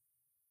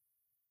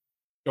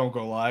 Don't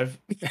go live.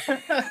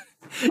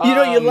 You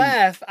um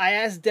laugh. I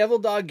asked Devil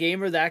Dog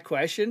Gamer that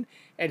question,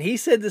 and he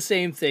said the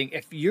same thing.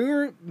 If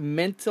your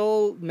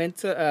mentality,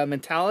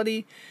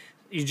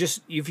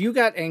 if you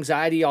got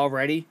anxiety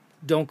already,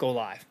 don't go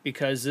live,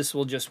 because this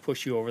will just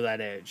push you over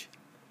that edge.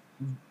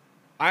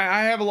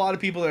 I have a lot of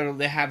people that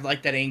they have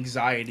like that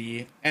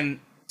anxiety, and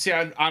see,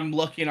 I'm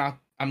lucky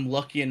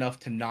enough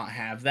to not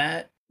have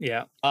that.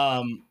 Yeah.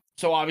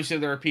 So obviously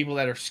there are people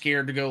that are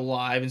scared to go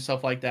live and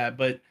stuff like that,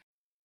 but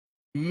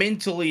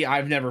mentally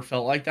I've never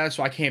felt like that,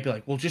 so I can't be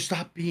like, well, just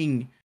stop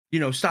being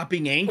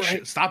Right.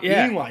 anxious, stop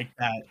Yeah. being like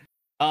that.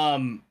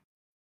 Um,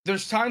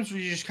 there's times where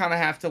you just kind of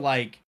have to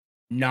like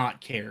not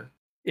care.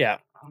 Yeah.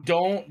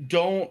 Don't.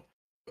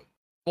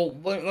 Well,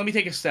 let me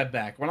take a step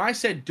back. When I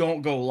said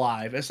don't go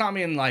live, it's not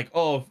mean like,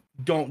 oh,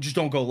 don't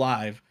go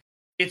live.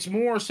 It's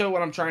more so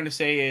what I'm trying to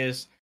say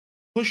is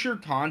push your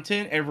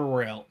content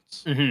everywhere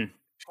else. Hmm.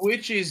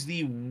 Twitch is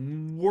the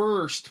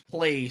worst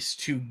place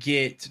to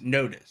get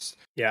noticed.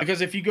 Yeah.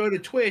 Because if you go to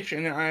Twitch,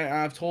 and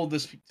I've told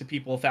this to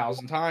people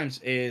 1,000 times,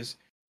 is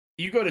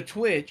you go to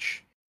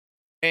Twitch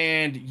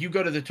and you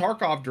go to the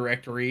Tarkov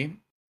directory,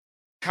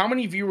 how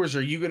many viewers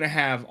are you going to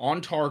have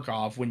on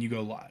Tarkov when you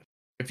go live?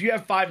 If you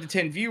have 5 to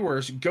 10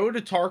 viewers, go to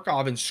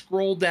Tarkov and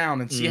scroll down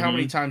and see how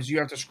many times you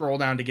have to scroll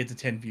down to get to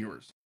 10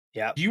 viewers.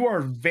 Yeah. You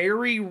are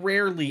very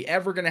rarely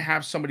ever going to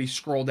have somebody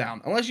scroll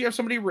down unless you have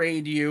somebody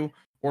raid you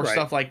or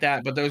stuff like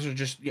that. But those are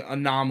just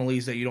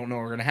anomalies that you don't know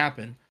are going to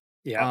happen.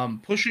 Yeah.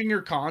 Pushing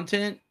your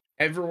content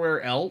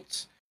everywhere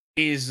else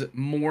is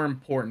more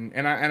important.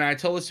 And I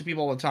tell this to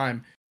people all the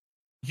time.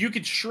 You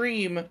could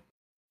stream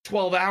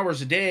 12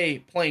 hours a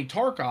day playing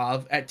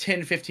Tarkov at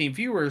 10, 15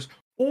 viewers,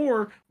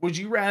 or would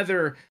you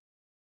rather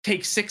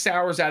take 6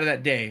 hours out of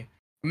that day?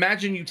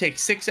 Imagine you take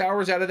 6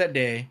 hours out of that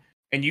day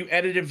and you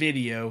edit a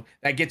video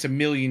that gets 1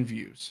 million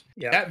views.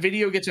 Yeah. That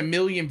video gets 1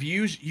 million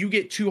views, you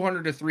get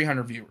 200 to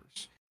 300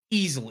 viewers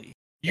easily.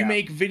 You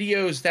make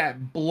videos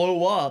that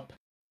blow up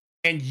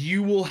and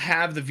you will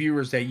have the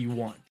viewers that you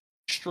want.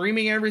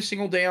 Streaming every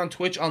single day on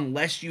Twitch,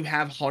 unless you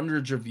have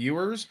hundreds of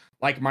viewers,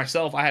 like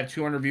myself, I have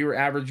 200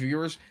 average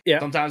viewers. Yeah.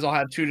 Sometimes I'll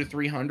have 200 to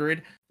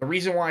 300. The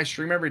reason why I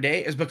stream every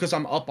day is because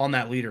I'm up on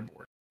that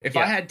leaderboard. If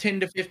I had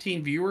 10 to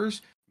 15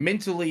 viewers,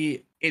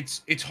 mentally,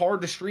 it's hard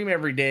to stream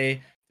every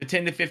day to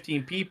 10 to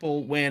 15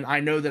 people when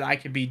I know that I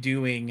could be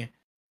doing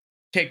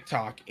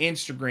TikTok,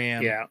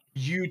 Instagram,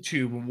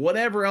 YouTube,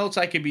 whatever else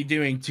I could be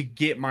doing to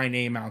get my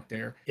name out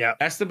there. Yeah.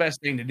 That's the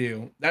best thing to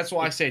do. That's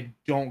why I said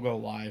don't go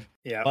live.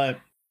 Yeah. But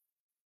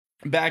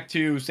back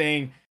to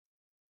saying,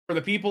 for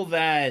the people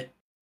that,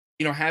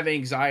 have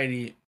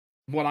anxiety,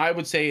 what I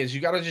would say is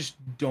you got to just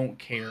don't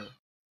care.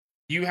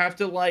 You have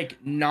to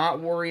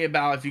not worry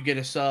about if you get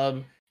a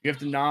sub. You have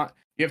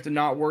to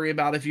not worry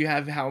about if you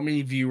have how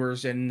many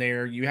viewers in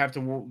there. You have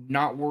to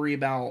not worry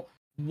about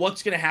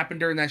what's going to happen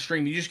during that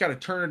stream. You just got to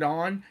turn it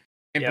on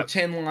and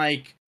pretend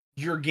like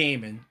you're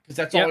gaming, because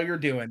that's all you're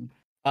doing.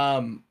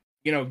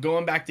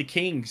 Going back to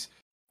Kings,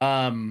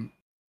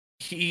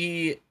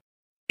 he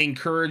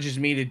encourages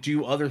me to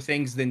do other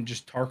things than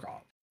just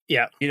Tarkov.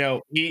 Yeah.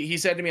 He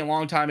said to me a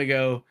long time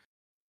ago,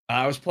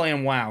 I was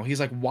playing WoW.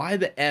 He's like, why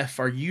the F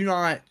are you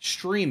not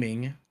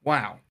streaming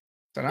WoW? I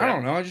said, I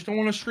don't know. I just don't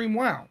want to stream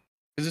WoW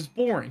because it's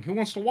boring. Who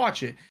wants to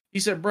watch it? He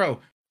said, bro,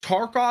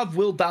 Tarkov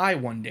will die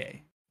one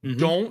day.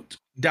 Don't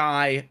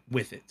die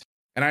with it.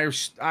 And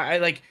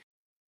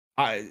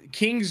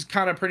Kings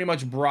kind of pretty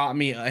much brought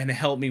me and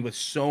helped me with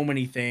so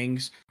many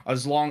things,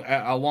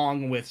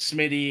 along with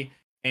Smitty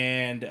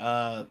and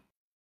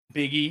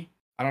Biggie.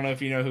 I don't know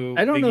if you know who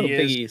I don't Biggie know who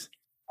is. Biggie is.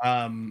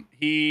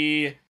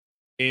 He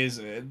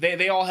is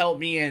they all helped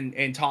me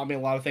and taught me a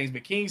lot of things,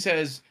 but Kings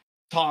has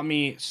taught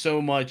me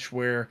so much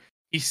where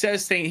he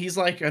says things. He's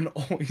like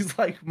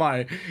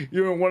my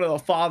one of the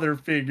father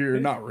figure,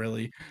 not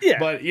really,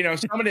 but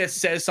somebody that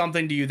says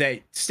something to you that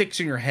sticks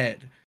in your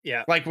head.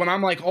 Like when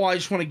I'm like, oh, I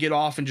just want to get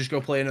off and just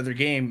go play another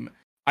game,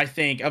 I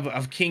think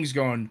of Kings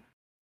going,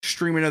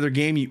 stream another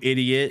game, you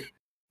idiot.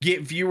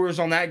 Get viewers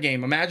on that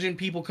game. Imagine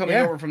people coming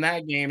over from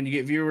that game and you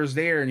get viewers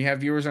there and you have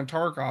viewers on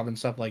Tarkov and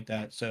stuff like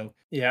that. So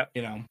Yeah,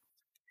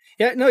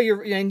 no,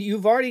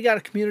 you've already got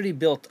a community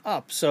built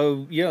up.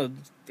 So,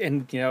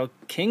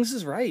 Kings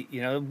is right.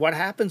 What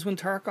happens when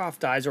Tarkov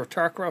dies or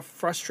Tarkov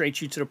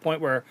frustrates you to the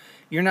point where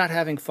you're not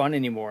having fun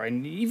anymore?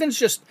 And even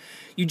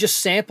you just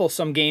sample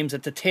some games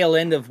at the tail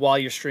end of while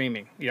you're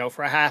streaming,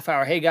 for a half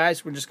hour. Hey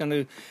guys, we're just going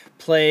to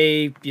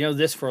play,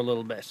 this for a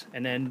little bit.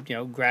 And then,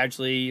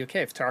 gradually,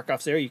 okay, if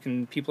Tarkov's there,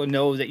 people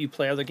know that you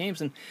play other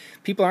games, and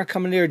people aren't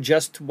coming there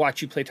just to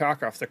watch you play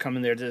Tarkov. They're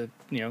coming there to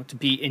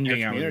be in your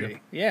community.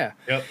 Yeah.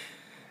 Yep.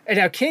 And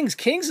now Kings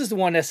is the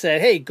one that said,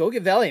 "Hey, go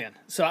get Velion."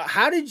 So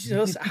how did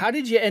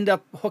you end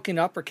up hooking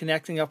up or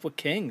connecting up with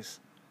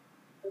Kings?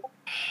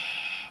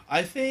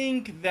 I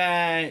think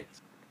that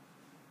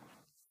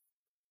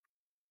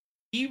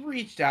he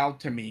reached out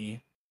to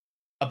me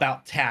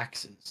about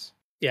taxes.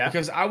 Yeah.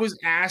 Because I was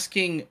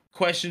asking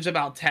questions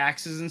about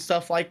taxes and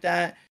stuff like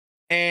that,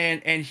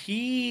 and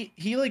he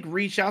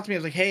reached out to me. I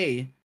was like,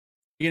 "Hey,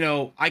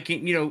 I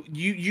can,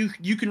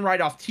 you can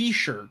write off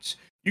T-shirts.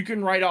 You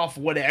can write off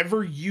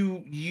whatever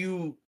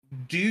you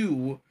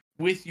do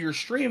with your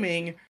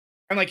streaming."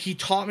 And he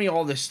taught me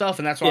all this stuff.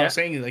 And that's why I was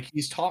saying,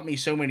 he's taught me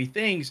so many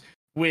things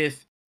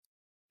with,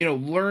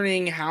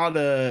 learning how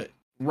to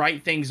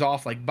write things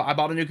off. I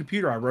bought a new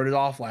computer. I wrote it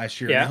off last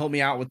year. And it helped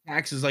me out with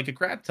taxes like a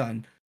crap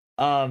ton.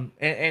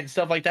 And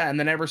stuff like that. And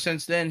then ever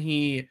since then,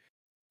 he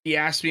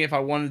asked me if I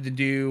wanted to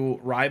do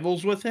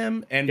Rivals with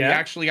him. And we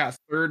actually got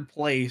 3rd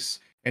place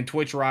in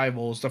Twitch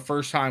Rivals the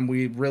first time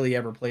we really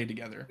ever played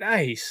together.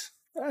 Nice.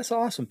 That's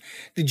awesome.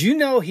 Did you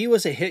know he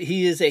is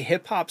a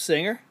hip hop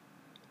singer?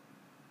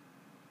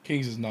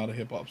 Kings is not a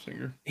hip hop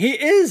singer. He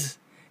is.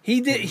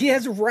 He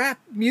has rap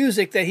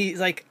music that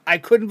he's like, I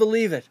couldn't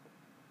believe it.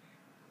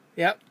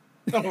 Yep.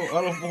 I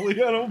don't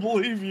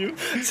believe you.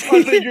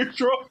 I think you're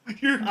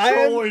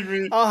trolling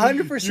me.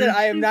 100%.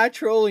 I am not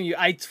trolling you.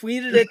 I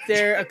tweeted it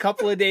there a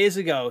couple of days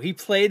ago. He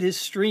played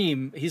his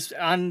stream. He's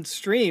on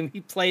stream.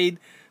 He played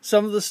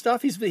some of the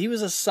stuff. He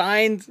was a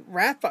signed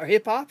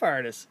hip hop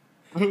artist.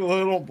 I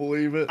don't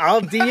believe it.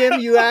 I'll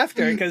DM you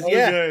after because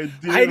Okay,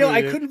 I know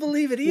I me. couldn't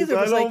believe it either.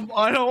 I don't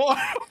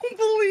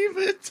believe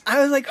it.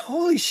 I was like,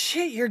 holy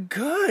shit, you're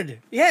good.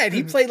 Yeah, and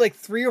he played like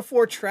 3 or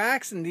 4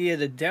 tracks and he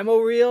had a demo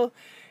reel.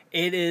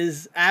 It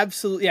is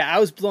absolutely, I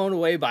was blown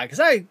away by it.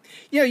 Because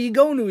you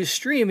go into his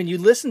stream and you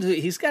listen to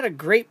it. He's got a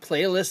great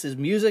playlist. His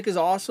music is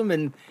awesome.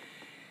 And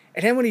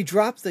then when he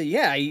dropped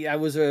I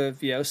was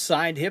a,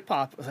 signed hip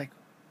hop. I was like,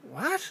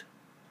 what?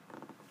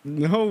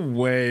 No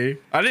way.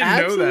 I didn't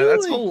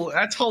Absolutely. know that.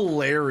 That's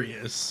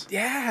hilarious.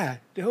 Yeah,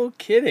 no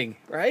kidding,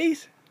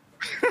 right?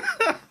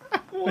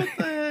 What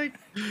the heck?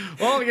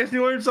 Well, I guess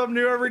you learn something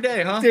new every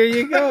day, huh? There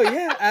you go.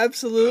 Yeah,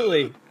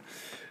 absolutely.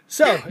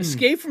 So,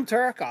 Escape from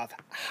Tarkov.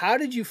 How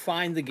did you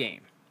find the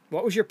game?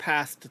 What was your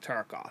path to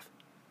Tarkov?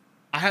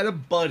 I had a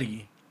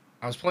buddy.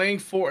 I was playing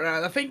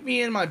Fortnite. I think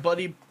me and my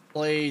buddy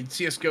played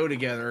CSGO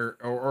together,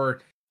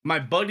 or my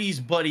buddy's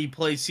buddy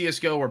played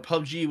CSGO or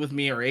PUBG with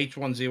me, or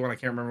H1Z1. I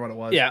can't remember what it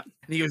was. Yeah.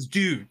 And he goes,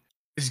 dude,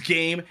 this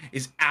game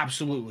is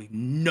absolutely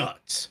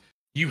nuts.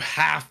 You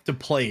have to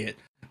play it.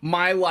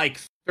 My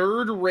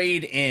third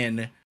raid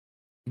in,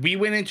 we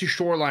went into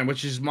Shoreline,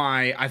 which is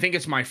I think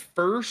it's my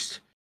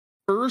first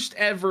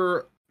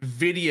ever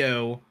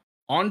video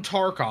on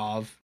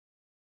Tarkov,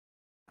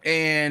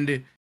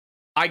 and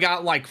I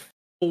got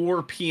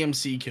 4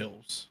 PMC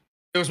kills.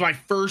 It was my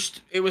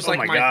first. It was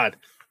my God.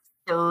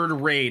 Third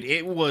raid.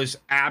 It was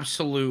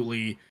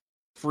absolutely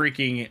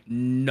freaking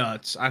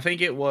nuts. I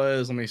think it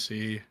was. Let me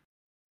see.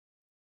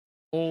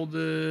 Hold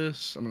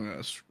this. I'm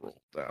gonna scroll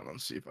down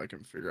and see if I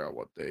can figure out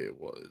what day it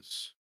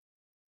was.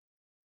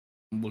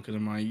 I'm looking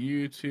at my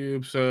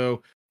YouTube. So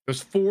it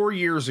was 4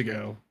 years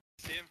ago.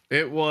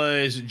 It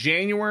was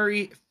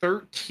January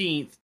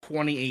 13th,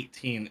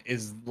 2018.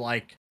 Is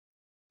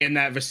in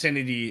that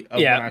vicinity of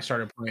when I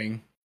started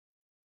playing.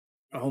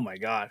 Oh my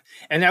God.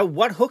 And now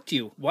what hooked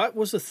you? What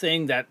was the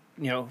thing that,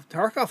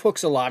 Tarkov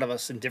hooks a lot of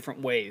us in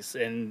different ways.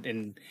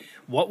 And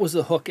what was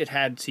the hook it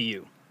had to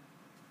you?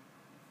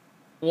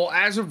 Well,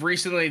 as of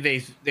recently,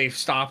 they've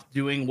stopped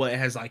doing what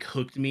has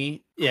hooked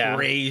me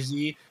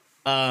crazy.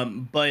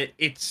 But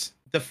it's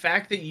the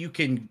fact that you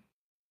can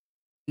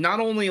not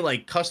only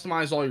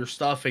customize all your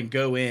stuff and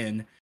go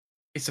in,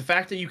 it's the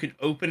fact that you can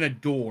open a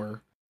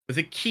door with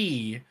a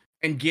key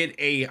and get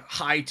a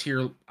high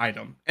tier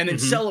item and then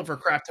sell it for a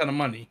crap ton of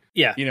money.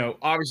 Yeah.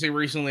 Obviously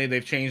recently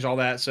they've changed all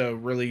that, so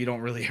really you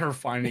don't really ever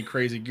find any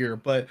crazy gear.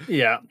 But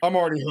I'm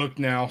already hooked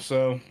now,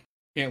 so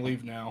can't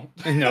leave now.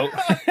 No.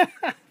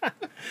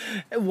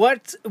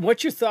 What's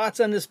your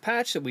thoughts on this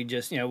patch that we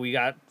just, we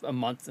got a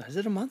month? Is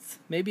it a month?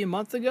 Maybe a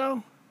month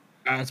ago?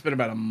 It's been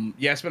about a month.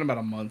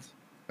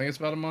 I think it's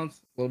about a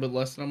month, a little bit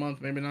less than a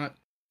month, maybe not.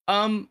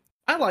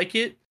 I like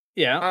it.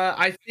 Yeah.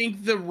 I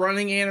think the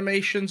running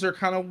animations are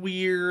kind of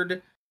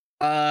weird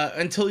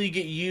until you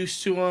get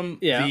used to them.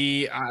 Yeah.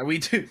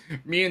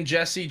 Me and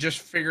Jesse just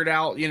figured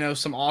out,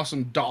 some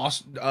awesome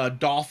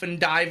dolphin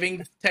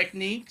diving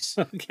techniques.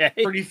 Okay.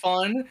 Pretty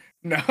fun.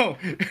 No,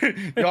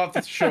 you'll have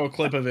to show a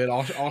clip of it.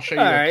 I'll show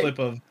you a clip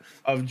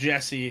of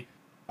Jesse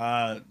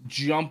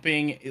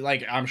jumping.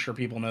 I'm sure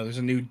people know there's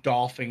a new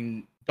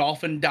dolphin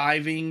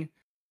diving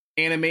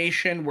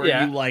animation where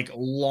you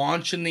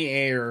launch in the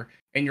air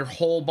and your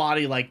whole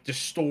body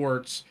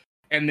distorts,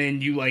 and then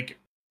you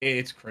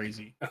it's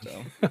crazy.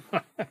 So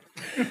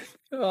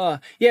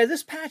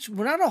this patch,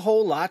 not a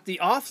whole lot. The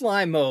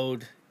offline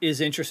mode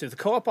is interesting. The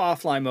co-op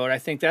offline mode, I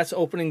think that's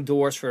opening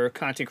doors for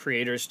content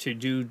creators to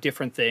do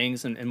different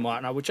things and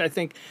whatnot, which I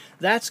think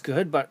that's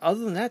good. But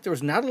other than that, there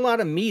was not a lot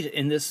of meat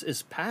in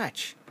this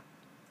patch.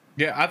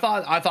 Yeah, I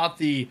thought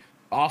the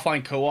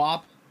offline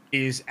co-op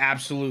is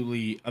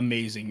absolutely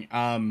amazing.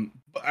 I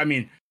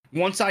mean,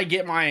 once I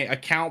get my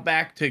account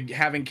back to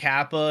having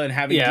Kappa and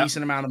having a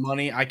decent amount of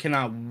money, I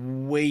cannot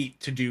wait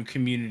to do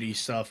community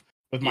stuff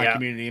with my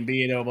community and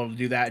being able to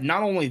do that.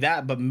 Not only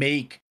that, but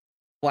make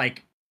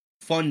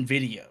fun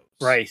videos.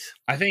 Right.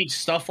 I think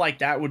stuff like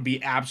that would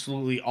be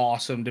absolutely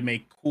awesome to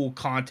make cool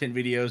content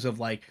videos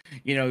of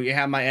you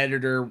have my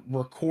editor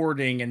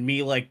recording and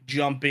me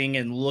jumping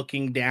and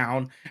looking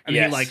down and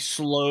he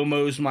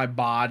slow-mos my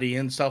body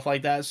and stuff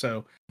like that.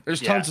 So there's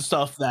tons of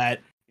stuff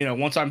that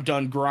once I'm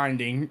done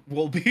grinding,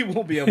 we'll be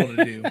able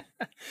to do.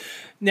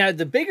 Now,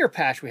 the bigger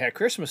patch we had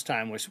Christmas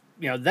time was,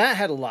 that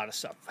had a lot of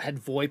stuff. It had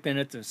VoIP in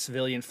it, the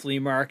civilian flea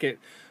market.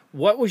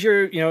 What was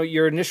your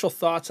initial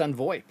thoughts on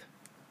VoIP?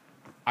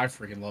 I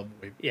freaking love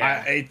VoIP.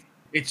 Yeah.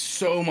 It's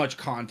so much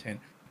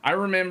content. I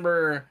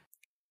remember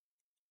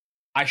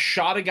I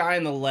shot a guy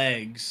in the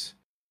legs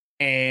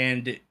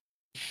and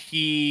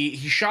he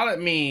shot at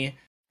me,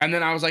 and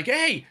then I was like,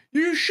 hey,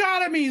 you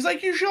shot at me. He's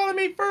like, you shot at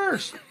me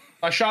first.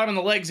 I shot him in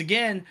the legs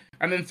again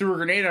and then threw a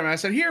grenade at him. I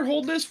said, here,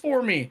 hold this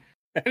for me.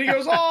 And he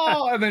goes,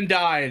 oh, and then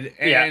died.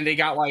 And they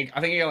got I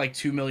think he got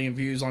 2 million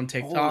views on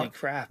TikTok. Holy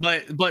crap.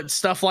 But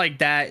stuff like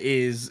that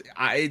is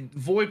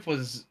VoIP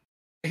was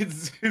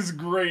it's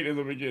great in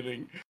the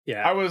beginning.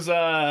 Yeah. I was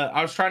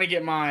trying to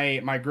get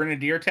my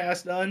grenadier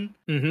task done.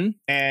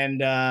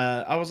 And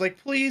I was like,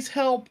 please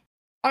help.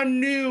 I'm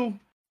new.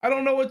 I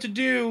don't know what to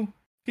do.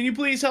 can you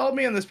please help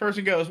me? And this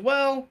person goes,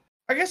 well,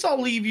 I guess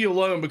I'll leave you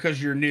alone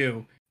because you're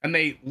new. And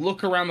they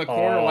look around the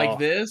corner like Oh.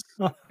 this,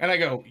 and I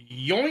go,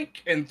 yoink,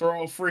 and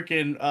throw a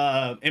freaking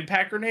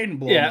impact grenade and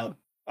blow them Yeah. up.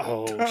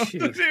 Oh,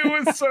 shoot.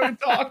 It was so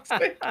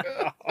toxic.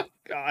 Oh,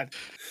 God.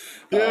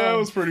 Yeah, it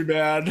was pretty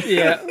bad.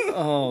 Yeah.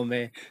 Oh,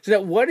 man. So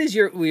now what is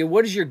your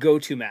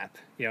go-to map?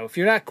 You know, if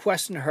you're not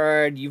questing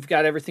hard, you've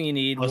got everything you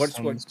need.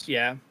 Customs.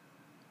 Yeah.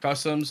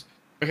 Customs,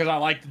 because I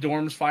like the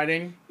dorms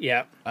fighting.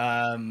 Yeah.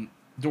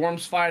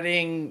 Dorms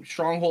fighting,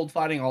 stronghold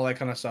fighting, all that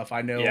kind of stuff.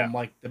 I know Yeah. I'm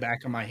like the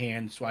back of my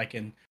hand, so I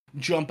can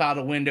jump out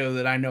a window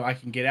that I know I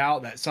can get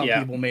out that some Yeah.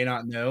 people may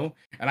not know,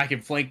 and I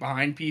can flank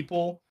behind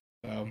people.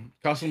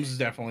 Customs is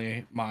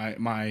definitely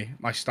my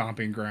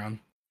stomping ground.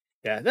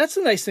 Yeah, that's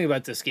the nice thing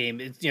about this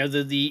game. It's,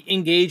 the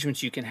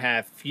engagements you can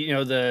have.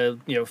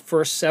 The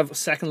first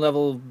second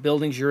level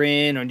buildings you're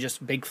in, or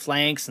just big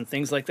flanks and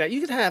things like that. You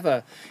could have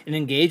an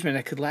engagement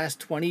that could last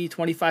 20,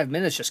 25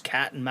 minutes, just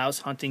cat and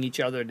mouse hunting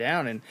each other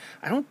down, and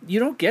you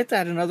don't get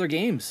that in other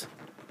games.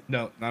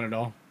 No, not at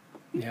all.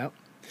 Yeah.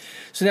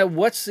 So now,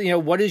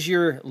 what is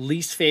your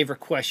least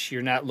favorite quest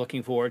you're not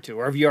looking forward to,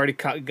 or have you already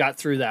got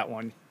through that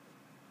one?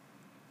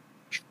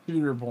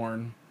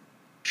 Shooterborn.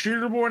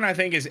 Shooterborn, I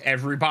think, is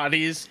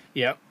everybody's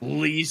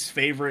least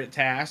favorite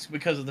task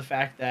because of the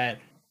fact that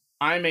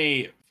I'm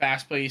a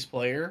fast-paced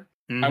player.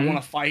 I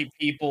want to fight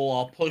people.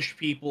 I'll push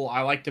people.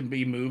 I like to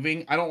be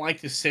moving. I don't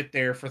like to sit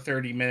there for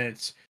 30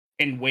 minutes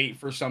and wait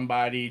for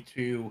somebody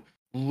to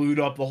loot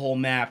up the whole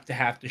map to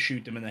have to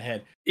shoot them in the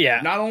head. Yeah.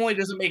 Not only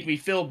does it make me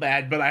feel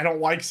bad, but I don't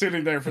like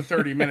sitting there for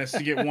 30 minutes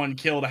to get one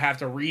kill to have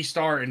to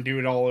restart and do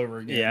it all over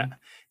again. Yeah.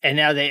 And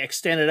now they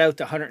extended out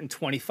to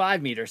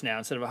 125 meters now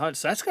instead of 100.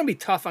 So that's going to be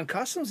tough on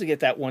customs to get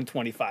that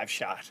 125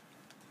 shot.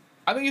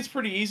 I think it's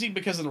pretty easy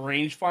because of the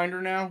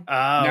rangefinder now.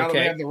 Now that we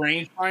have the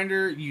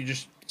rangefinder, you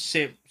just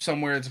sit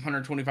somewhere that's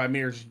 125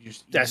 meters. And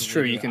just that's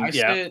true. You can.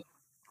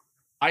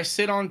 I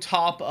sit on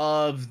top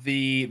of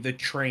the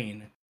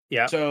train.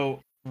 Yeah.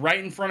 So right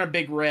in front of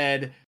Big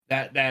Red,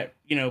 that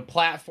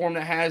platform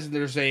that has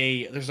there's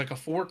like a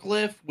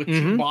forklift with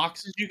two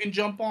boxes you can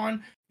jump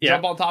on.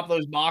 Jump on top of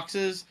those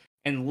boxes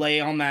and lay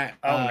on that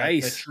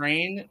the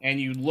train, and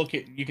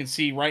you can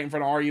see right in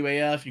front of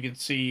RUAF. You can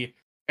see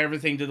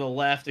everything to the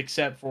left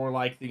except for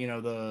like the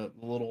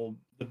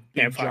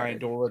big giant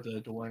door with the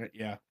door in it.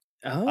 Yeah.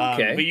 Oh,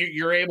 okay. But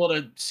you're able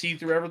to see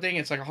through everything.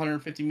 It's like a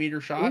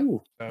 150-meter shot.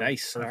 Ooh, so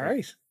nice. Perfect. All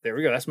right. There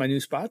we go. That's my new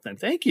spot then.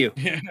 Thank you.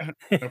 Yeah,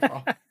 no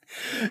problem.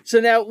 So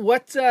now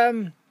what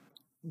do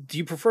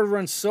you prefer to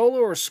run solo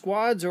or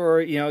squads, or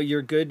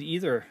you're good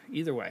either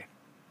way?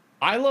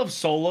 I love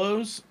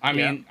solos. I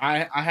mean,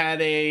 I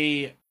had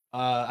a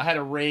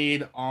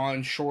raid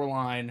on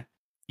Shoreline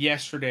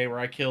yesterday where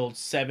I killed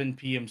 7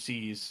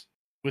 PMCs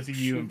with a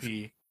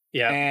UMP.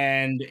 Yeah.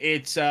 And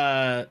it's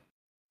I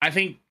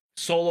think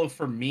solo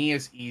for me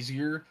is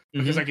easier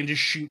because I can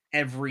just shoot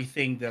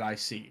everything that I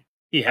see.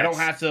 Yes. I don't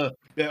have to,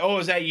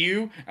 is that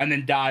you? And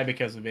then die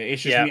because of it.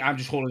 It's just me. I'm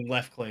just holding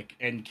left click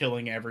and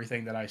killing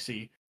everything that I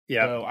see.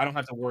 Yeah. So I don't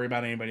have to worry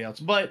about anybody else.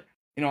 But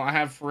I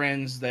have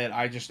friends that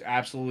I just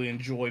absolutely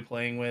enjoy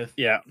playing with.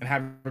 Yeah. And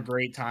have a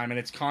great time. And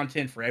it's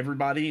content for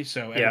everybody.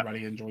 So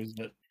everybody enjoys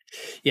it.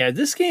 Yeah,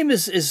 this game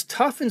is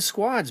tough in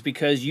squads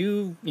because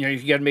you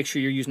got to make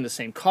sure you're using the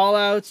same call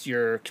outs,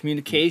 your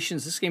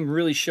communications. This game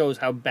really shows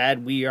how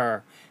bad we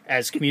are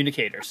as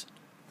communicators.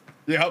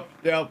 Yep.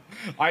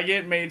 I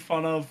get made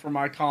fun of for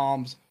my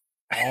comms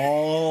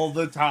all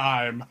the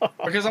time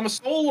because I'm a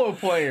solo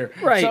player.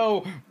 Right.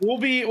 So we'll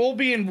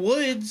be in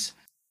woods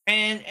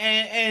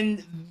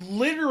and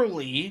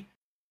literally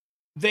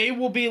they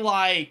will be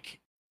like,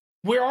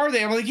 where are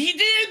they? I'm like, he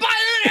did by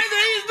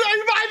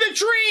the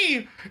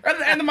tree.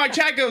 And then my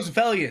chat goes,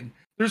 Velion,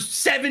 there's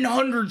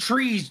 700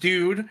 trees,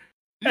 dude.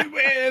 And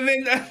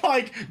then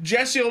like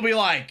Jesse will be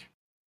like,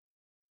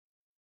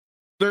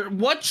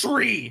 what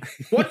tree?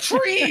 What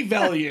tree,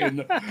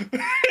 Velion?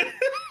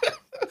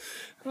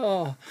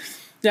 Oh,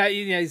 now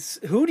you guys,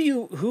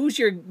 who's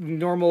your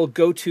normal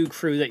go-to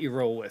crew that you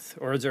roll with,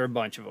 or is there a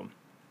bunch of them?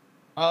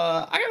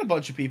 I got a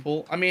bunch of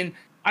people. I mean,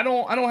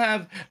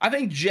 I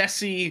think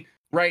Jesse.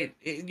 Right,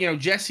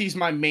 Jesse's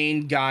my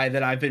main guy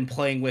that I've been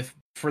playing with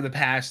for the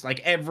past, like,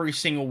 every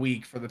single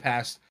week for the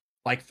past,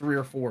 like, 3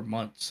 or 4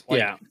 months.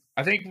 Like,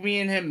 I think me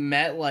and him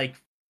met, like,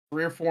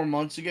 3 or 4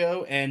 months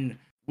ago, and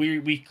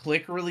we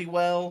click really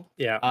well.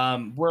 Yeah.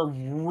 We're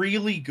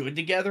really good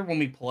together when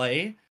we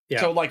play.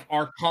 Yeah. So, like,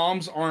 our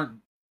comms aren't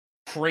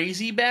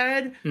crazy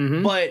bad,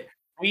 but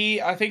we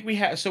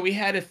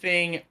had a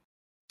thing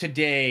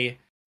today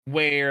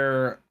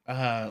where,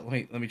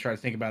 let me try to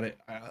think about it.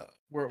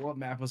 What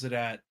map was it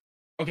at?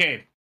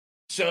 Okay,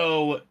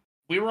 so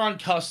we were on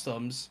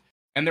customs,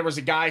 and there was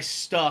a guy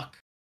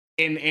stuck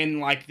in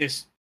like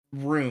this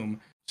room.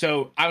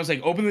 So I was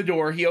like, open the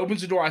door. He opens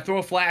the door. I throw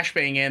a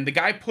flashbang in. The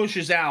guy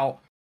pushes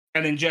out,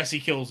 and then Jesse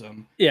kills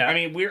him. Yeah. I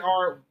mean,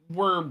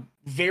 we're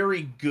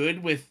very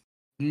good with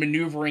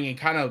maneuvering and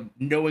kind of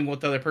knowing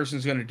what the other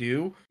person's going to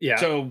do. Yeah.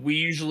 So we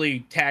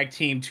usually tag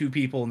team 2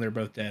 people, and they're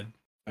both dead.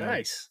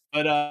 Nice.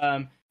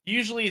 But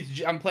usually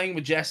I'm playing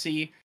with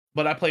Jesse,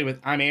 but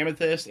I'm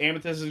Amethyst.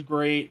 Amethyst is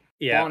great.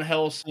 Yeah. Von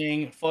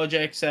Helsing, Fudge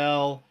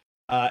XL,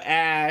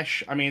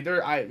 Ash. I mean,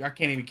 I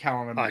can't even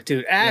count on Oh, them. dude,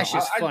 You know, Ash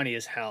is funny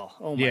as hell.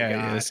 Oh my yeah, it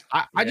god. is.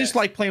 I just Yes.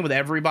 like playing with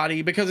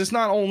everybody because it's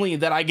not only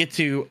that I get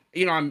to,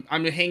 I'm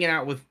hanging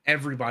out with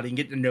everybody and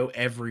getting to know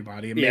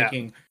everybody and Yeah.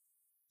 making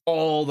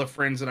all the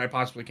friends that I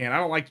possibly can. I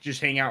don't like to just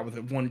hang out with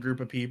one group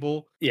of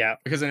people Yeah.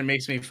 because then it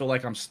makes me feel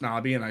like I'm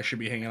snobby and I should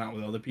be hanging out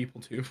with other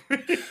people too.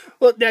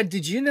 Well, now,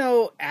 did you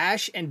know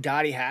Ash and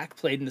Dottie Hack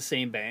played in the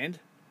same band?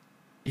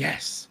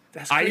 Yes.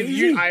 That's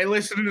crazy. I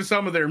listen to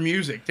some of their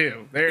music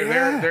too.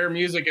 Yeah. Their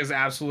music is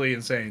absolutely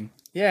insane.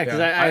 Yeah, because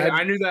Yeah. I had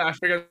I knew that. I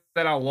figured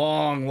that out a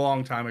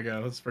long time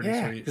ago. It's pretty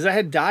yeah, sweet. because I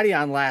had Dottie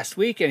on last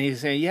week, and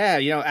he's saying, "Yeah,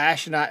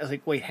 Ash and I was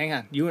like, wait, hang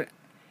on,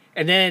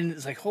 and then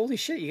it's like, holy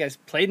shit, you guys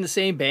played in the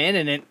same band,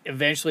 and then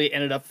eventually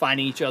ended up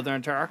finding each other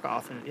in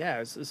Tarkov, and yeah,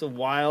 it's a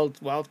wild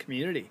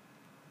community.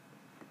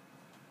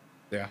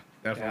 Yeah, Yeah,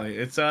 definitely.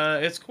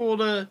 It's cool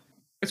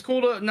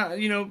to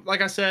not,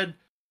 like I said,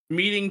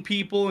 meeting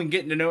people and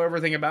getting to know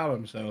everything about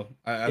them. So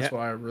yeah, that's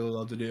what I really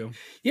love to do.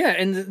 yeah,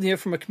 and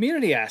from a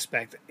community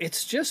aspect,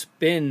 it's just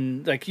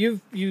been like you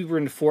were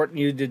in Fort and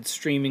you did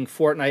streaming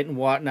Fortnite and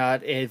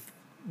whatnot. If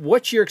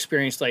what's your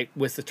experience like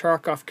with the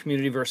Tarkov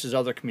community versus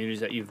other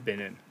communities that you've been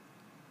in?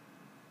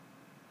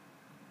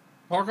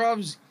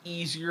 Tarkov's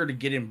easier to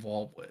get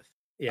involved with.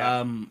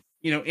 Yeah,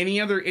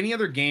 Any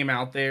other game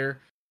out there,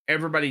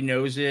 everybody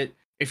knows it.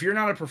 If you're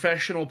not a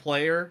professional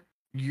player,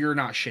 you're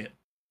not shit.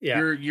 yeah,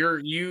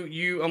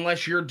 You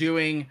unless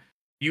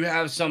you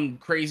have some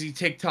crazy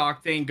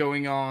TikTok thing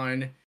going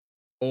on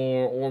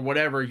or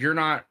whatever, you're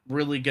not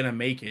really going to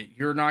make it.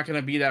 You're not going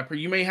to be that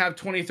you may have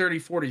 20, 30,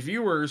 40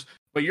 viewers,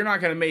 but you're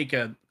not going to make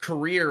a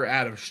career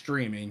out of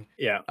streaming.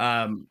 yeah,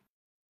 Um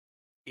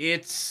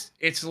it's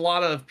a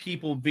lot of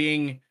people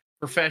being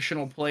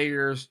professional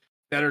players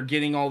that are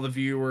getting all the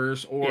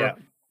viewers yeah,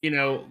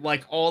 or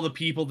like all the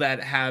people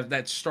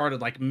that started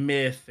like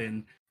Myth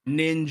and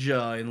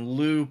Ninja and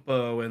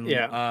Lupo and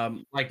yeah.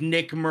 like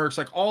Nick Merckx,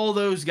 like all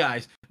those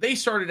guys, they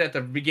started at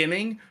the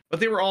beginning but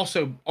they were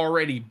also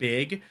already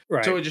big, so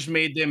Right. it just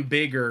made them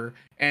bigger,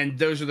 and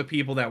those are the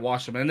people that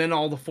watch them. And then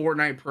all the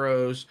Fortnite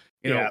pros,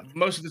 Yeah.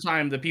 most of the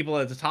time the people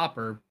at the top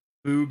are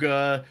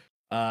Booga,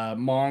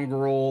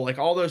 Mongrel, like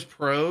all those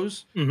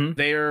pros, Hmm.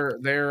 they're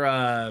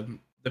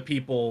the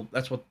people.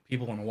 That's what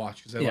people want to watch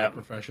because they Yeah. like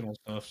professional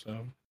stuff.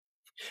 So,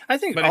 I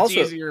think but it's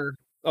also. easier.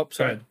 Oh, Go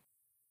sorry. ahead.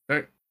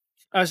 Go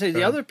I would say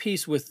the ahead. other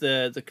piece with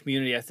the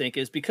community, I think,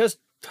 is because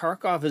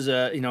Tarkov is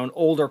a an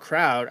older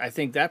crowd. I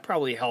think that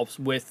probably helps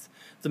with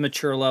the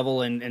mature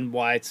level and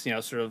why it's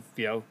sort of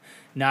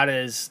not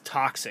as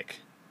toxic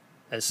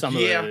as some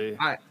of Yeah,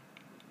 the.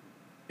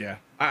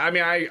 I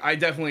mean, I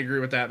definitely agree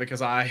with that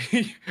because I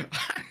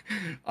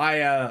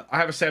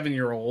have a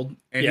 7-year-old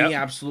and he Yep.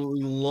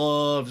 absolutely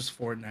loves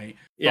Fortnite.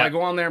 So I Yep.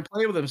 go on there and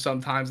play with him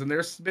sometimes, and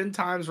there's been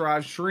times where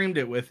I've streamed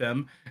it with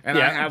him, and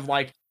I Yep. have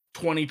like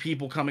 20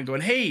 people coming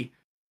going, "Hey,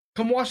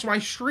 come watch my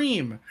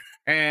stream."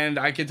 And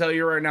I can tell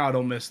you right now, I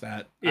don't miss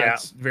that. Yeah.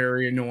 That's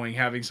very annoying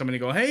having somebody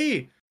go,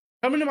 "Hey,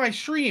 come into my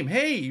stream.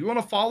 Hey, you want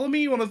to follow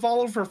me? You want to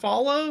follow for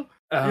follow?"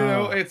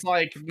 Oh. It's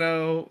like,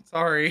 no,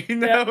 sorry. Yeah.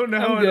 No, I'm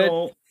I good.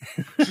 don't.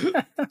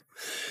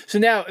 So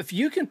now, if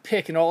you can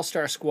pick an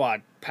all-star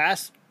squad,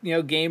 past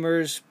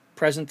gamers,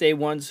 present day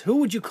ones, who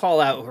would you call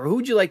out, or who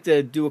would you like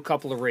to do a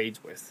couple of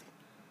raids with?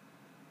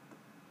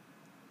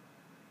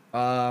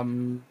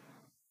 Um,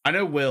 I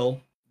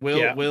know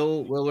Yeah.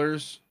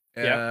 Willers.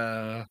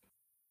 Yep.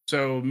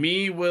 So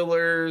me,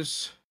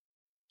 Willers,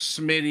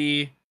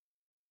 Smitty,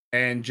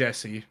 and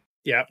Jesse.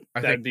 Yep.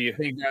 That'd be. I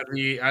think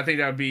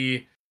that'd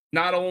be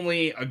not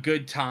only a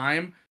good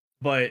time,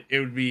 but it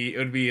would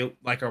be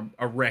like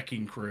a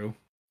wrecking crew.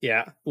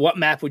 Yeah. What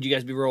map would you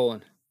guys be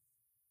rolling?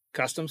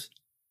 Customs?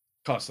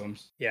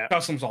 Customs. Yeah.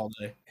 Customs all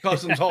day.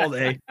 Customs all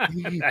day.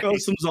 Nice.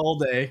 Customs all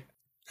day.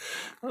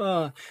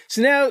 So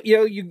now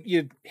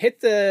you hit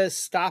the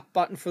stop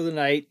button for the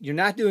night. You're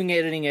not doing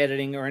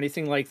editing or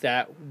anything like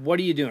that. What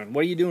are you doing?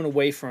 What are you doing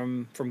away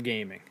from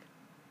gaming?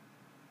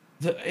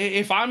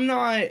 If I'm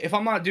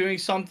not doing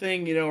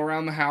something,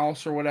 around the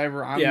house or whatever,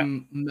 Yeah.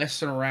 I'm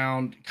messing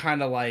around,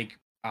 kind of like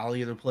I'll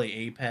either play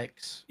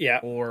Apex Yeah.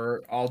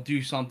 or I'll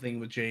do something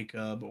with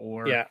Jacob,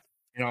 or Yeah.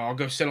 I'll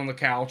go sit on the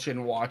couch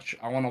and watch.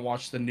 I want to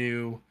watch the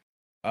new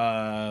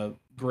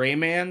Gray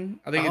Man.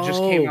 I think it just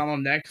came Oh, out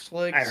on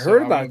Netflix, I so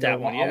heard about that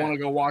one. I Yeah. want to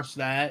go watch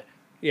that.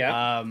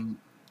 Yeah. Um,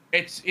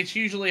 it's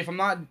usually if I'm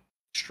not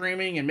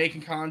streaming and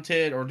making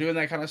content or doing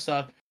that kind of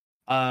stuff,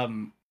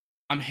 um,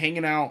 I'm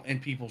hanging out in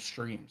people's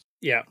streams.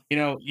 Yeah.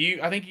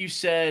 I think you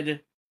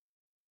said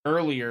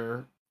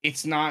earlier,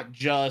 it's not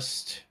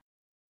just,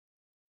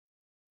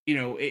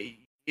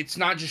 it's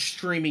not just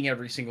streaming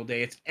every single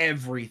day, it's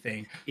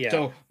everything. Yeah.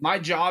 So my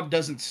job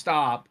doesn't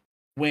stop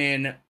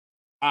when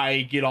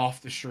I get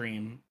off the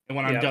stream and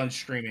when I'm Yeah. done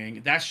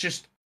streaming. That's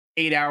just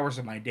 8 hours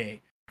of my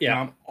day. Yeah.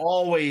 I'm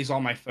always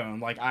on my phone.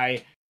 Like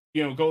I,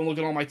 go and look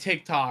at all my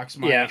TikToks,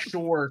 my Yeah.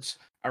 shorts.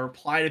 I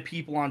reply to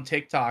people on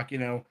TikTok.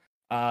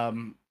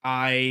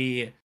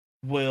 I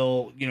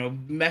will,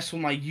 mess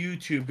with my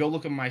YouTube, go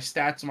look at my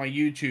stats on my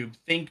YouTube,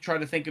 try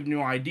to think of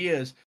new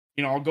ideas.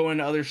 I'll go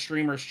into other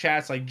streamers'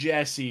 chats like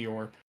Jesse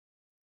or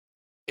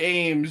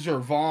Ames or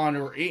Vaughn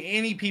or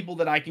any people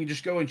that I can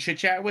just go and chit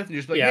chat with and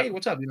just be like, Yeah. hey,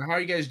 what's up? How are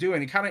you guys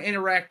doing? And kind of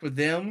interact with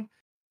them.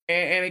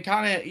 And it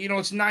kind of,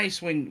 it's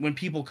nice when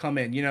people come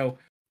in,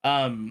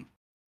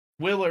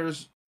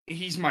 Willers,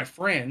 he's my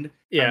friend. I've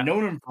Yeah.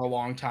 known him for a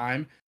long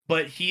time,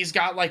 but he's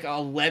got like an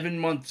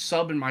 11-month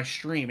sub in my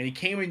stream. And he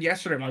came in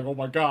yesterday. I'm like, oh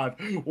my God,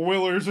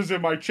 Willers is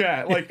in my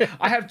chat. Like,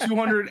 I have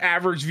 200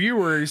 average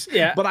viewers,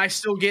 Yeah. but I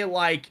still get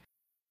like,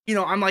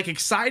 I'm like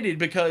excited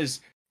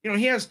because,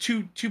 he has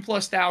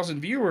 2,000+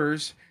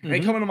 viewers and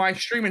they come into my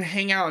stream and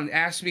hang out and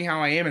ask me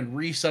how I am and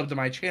resub to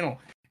my channel.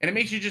 And it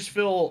makes you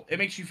feel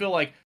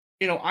like,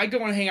 I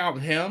go and hang out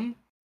with him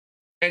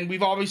and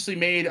we've obviously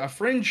made a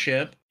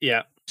friendship.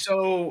 Yeah.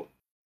 So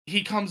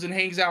he comes and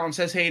hangs out and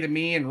says hey to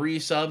me and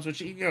resubs, which,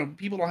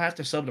 people don't have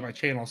to sub to my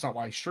channel. It's not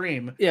why I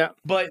stream. Yeah.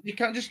 But you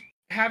kind of just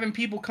having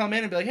people come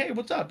in and be like, hey,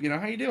 what's up?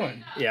 How you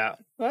doing? Yeah.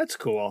 Well, that's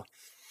cool.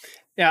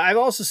 Yeah. I've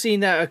also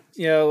seen that,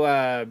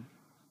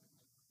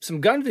 some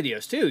gun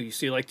videos too. You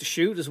see, like to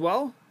shoot as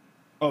well.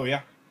 Oh,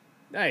 yeah.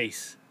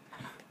 Nice.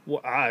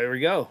 Well, here we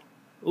go.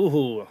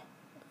 Ooh.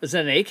 Is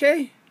that an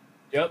AK?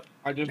 Yep.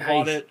 I just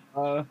bought it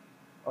a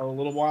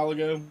little while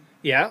ago.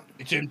 Yeah.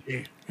 It's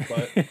empty.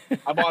 But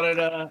I bought it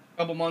a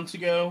couple months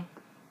ago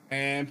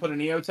and put an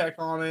EOTech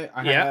on it.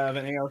 I have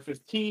an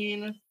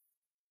AR-15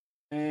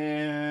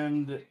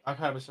 and I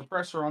have a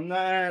suppressor on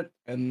that.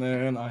 And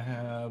then I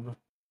have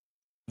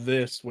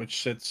this,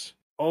 which sits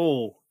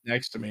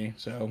next to me.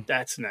 So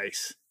that's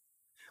nice.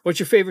 What's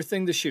your favorite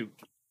thing to shoot?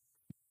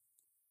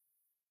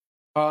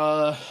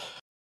 Probably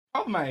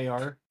my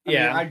AR. I mean,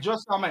 Yeah. I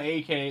just got my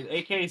AK.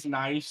 AK is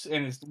nice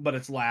but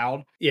it's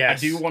loud. Yes.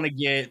 I do want to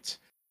get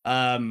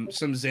some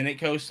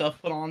Zenitco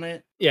stuff put on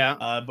it.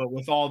 Yeah. But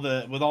with all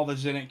the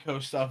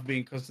Zenitco stuff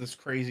being because this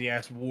crazy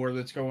ass war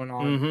that's going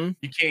on,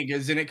 you can't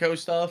get Zenitco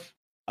stuff.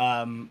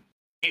 I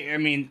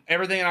mean,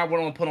 everything I would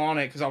want to put on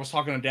it because I was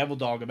talking to Devil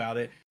Dog about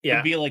it.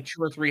 Would be like $200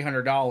 or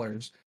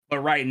 $300. But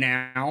right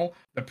now,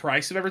 the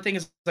price of everything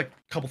is like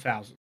a couple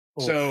thousand.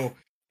 Oof. So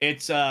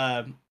it's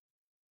a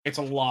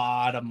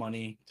lot of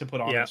money to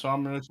put on it. So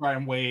I'm gonna try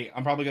and wait.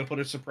 I'm probably gonna put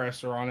a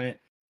suppressor on it.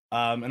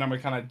 And I'm gonna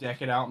kind of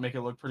deck it out and make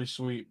it look pretty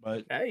sweet.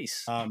 But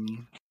nice.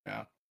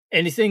 Yeah.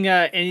 Anything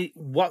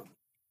what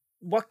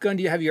gun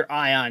do you have your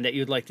eye on that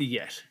you'd like to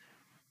get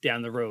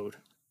down the road?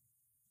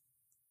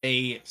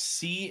 A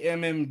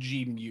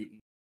CMMG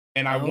Mutant.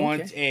 And I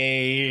want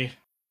I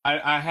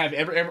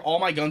have all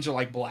my guns are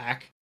like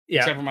black.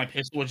 Except for my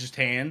pistol, which is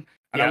tan.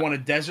 And I want a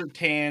desert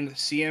tan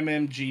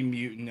CMMG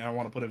Mutant, and I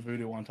want to put a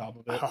voodoo on top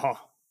of it. Oh,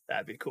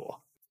 that'd be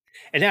cool.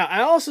 And now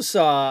I also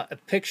saw a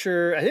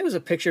picture, I think it was a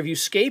picture of you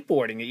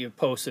skateboarding that you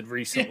posted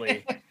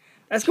recently.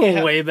 That's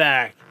going way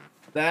back.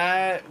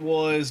 That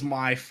was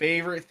my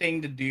favorite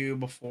thing to do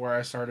before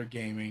I started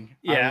gaming.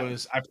 Yeah.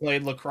 I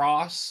played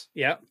lacrosse.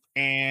 Yep.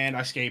 And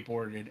I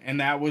skateboarded.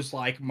 And that was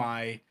like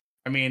I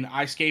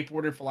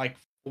skateboarded for like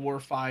 4 or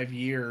 5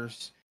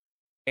 years.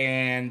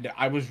 And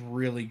I was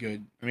really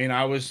good. I mean,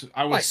 I was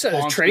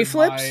sponsored tray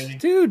flips,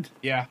 dude.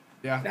 Yeah.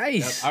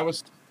 Nice. Yep.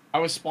 I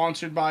was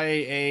sponsored by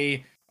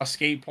a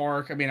skate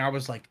park. I mean, I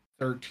was like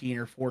 13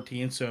 or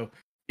 14, so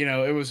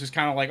it was just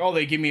kind of like,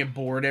 they give me a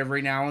board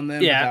every now and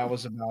then. Yeah, but that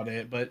was about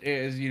it. But it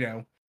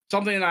is,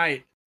 something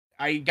I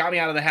got me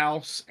out of the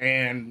house,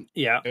 and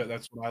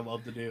that's what I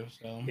love to do.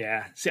 So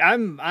yeah, see,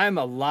 I'm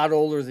a lot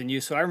older than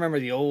you, so I remember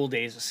the old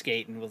days of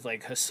skating with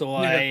like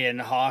Hosoi and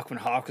Hawk when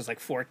Hawk was like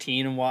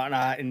 14 and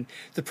whatnot, and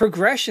the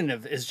progression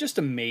is just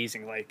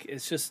amazing. Like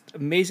it's just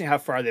amazing how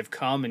far they've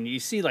come, and you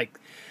see like,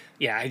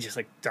 I just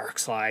like dark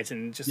slides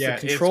and just the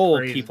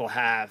control people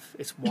have.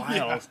 It's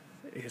wild.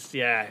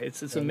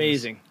 It's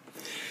amazing.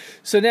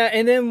 So now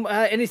and then,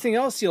 anything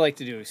else you like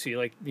to do? So you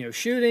like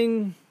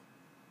shooting.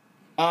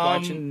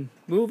 Watching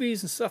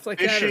movies and stuff like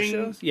that, or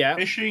shows? Yeah,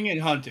 fishing and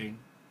hunting.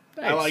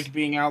 Nice. I like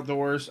being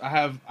outdoors.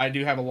 I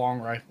do have a long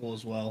rifle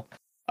as well.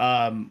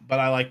 But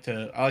I like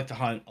to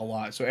hunt a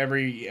lot. So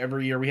every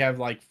year we have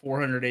like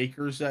 400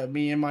 acres that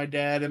me and my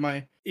dad and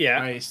my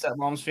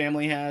stepmom's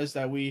family has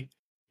that we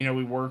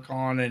work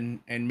on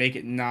and make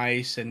it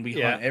nice, and we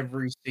hunt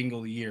every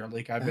single year.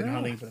 Like I've been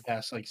hunting for the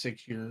past like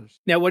 6 years.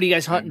 Now, what are you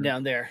guys hunting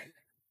down there?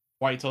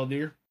 White-tailed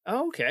deer.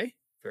 Oh, okay,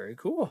 very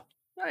cool.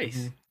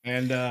 Nice.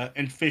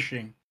 And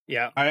fishing.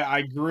 Yeah.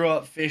 I grew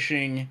up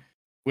fishing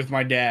with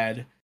my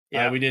dad.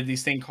 Yeah. We did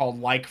these things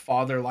called Like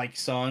Father, Like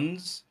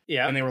Sons.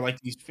 Yeah. And they were like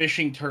these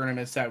fishing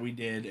tournaments that we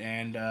did.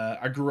 And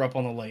I grew up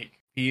on the lake.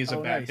 He is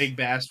big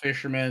bass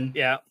fisherman.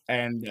 Yeah.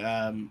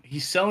 And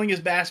he's selling his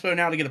bass boat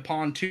now to get a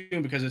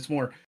pontoon because it's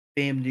more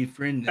family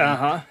friendly.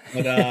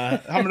 But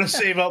I'm gonna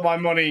save up my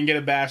money and get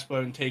a bass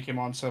boat and take him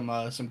on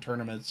some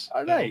tournaments.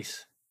 Oh,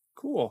 nice.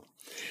 Cool.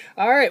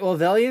 All right. Well,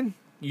 Velion,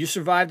 you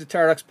survived the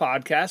Tarducks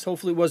podcast.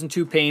 Hopefully it wasn't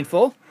too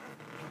painful.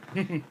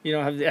 I think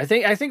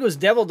it was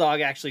Devil Dog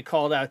actually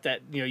called out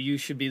that you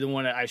should be the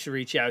one that I should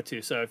reach out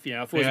to. So if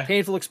it was a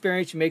painful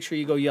experience, you make sure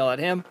you go yell at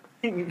him.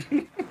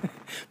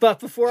 But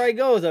before I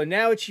go, though,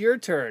 now it's your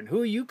turn.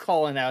 Who are you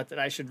calling out that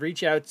I should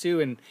reach out to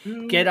and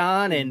get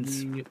on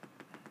and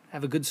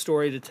have a good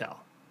story to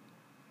tell?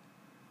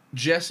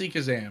 Jesse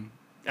Kazam.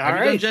 Have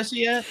you done Jesse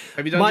yet?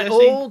 Have you done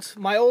Jesse?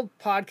 My old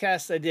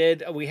podcast I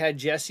did, we had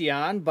Jesse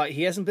on, but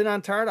he hasn't been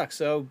on Tarducks,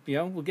 so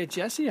we'll get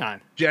Jesse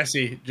on.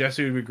 Jesse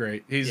would be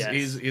great. He's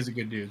a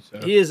good dude. So.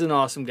 He is an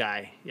awesome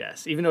guy.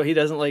 Yes, even though he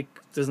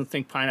doesn't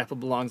think pineapple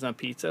belongs on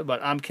pizza,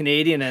 but I'm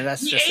Canadian and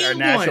that's just our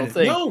natural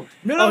thing. No.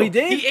 Oh, he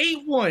did. He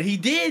ate one. He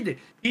did.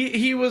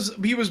 He was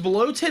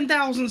below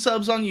 10,000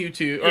 subs on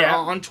YouTube or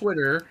on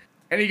Twitter.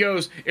 And he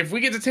goes, if we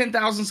get to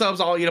 10,000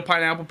 subs, I'll eat a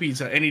pineapple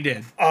pizza. And he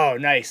did. Oh,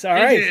 nice. All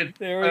right. Did.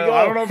 There we go.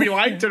 I don't know if he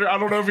liked it. I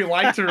don't know if he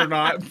liked it or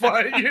not.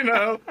 But,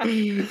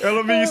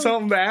 it'll be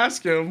something to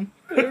ask him.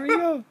 There we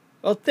go.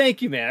 Well,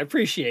 thank you, man. I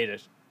appreciate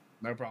it.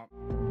 No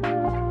problem.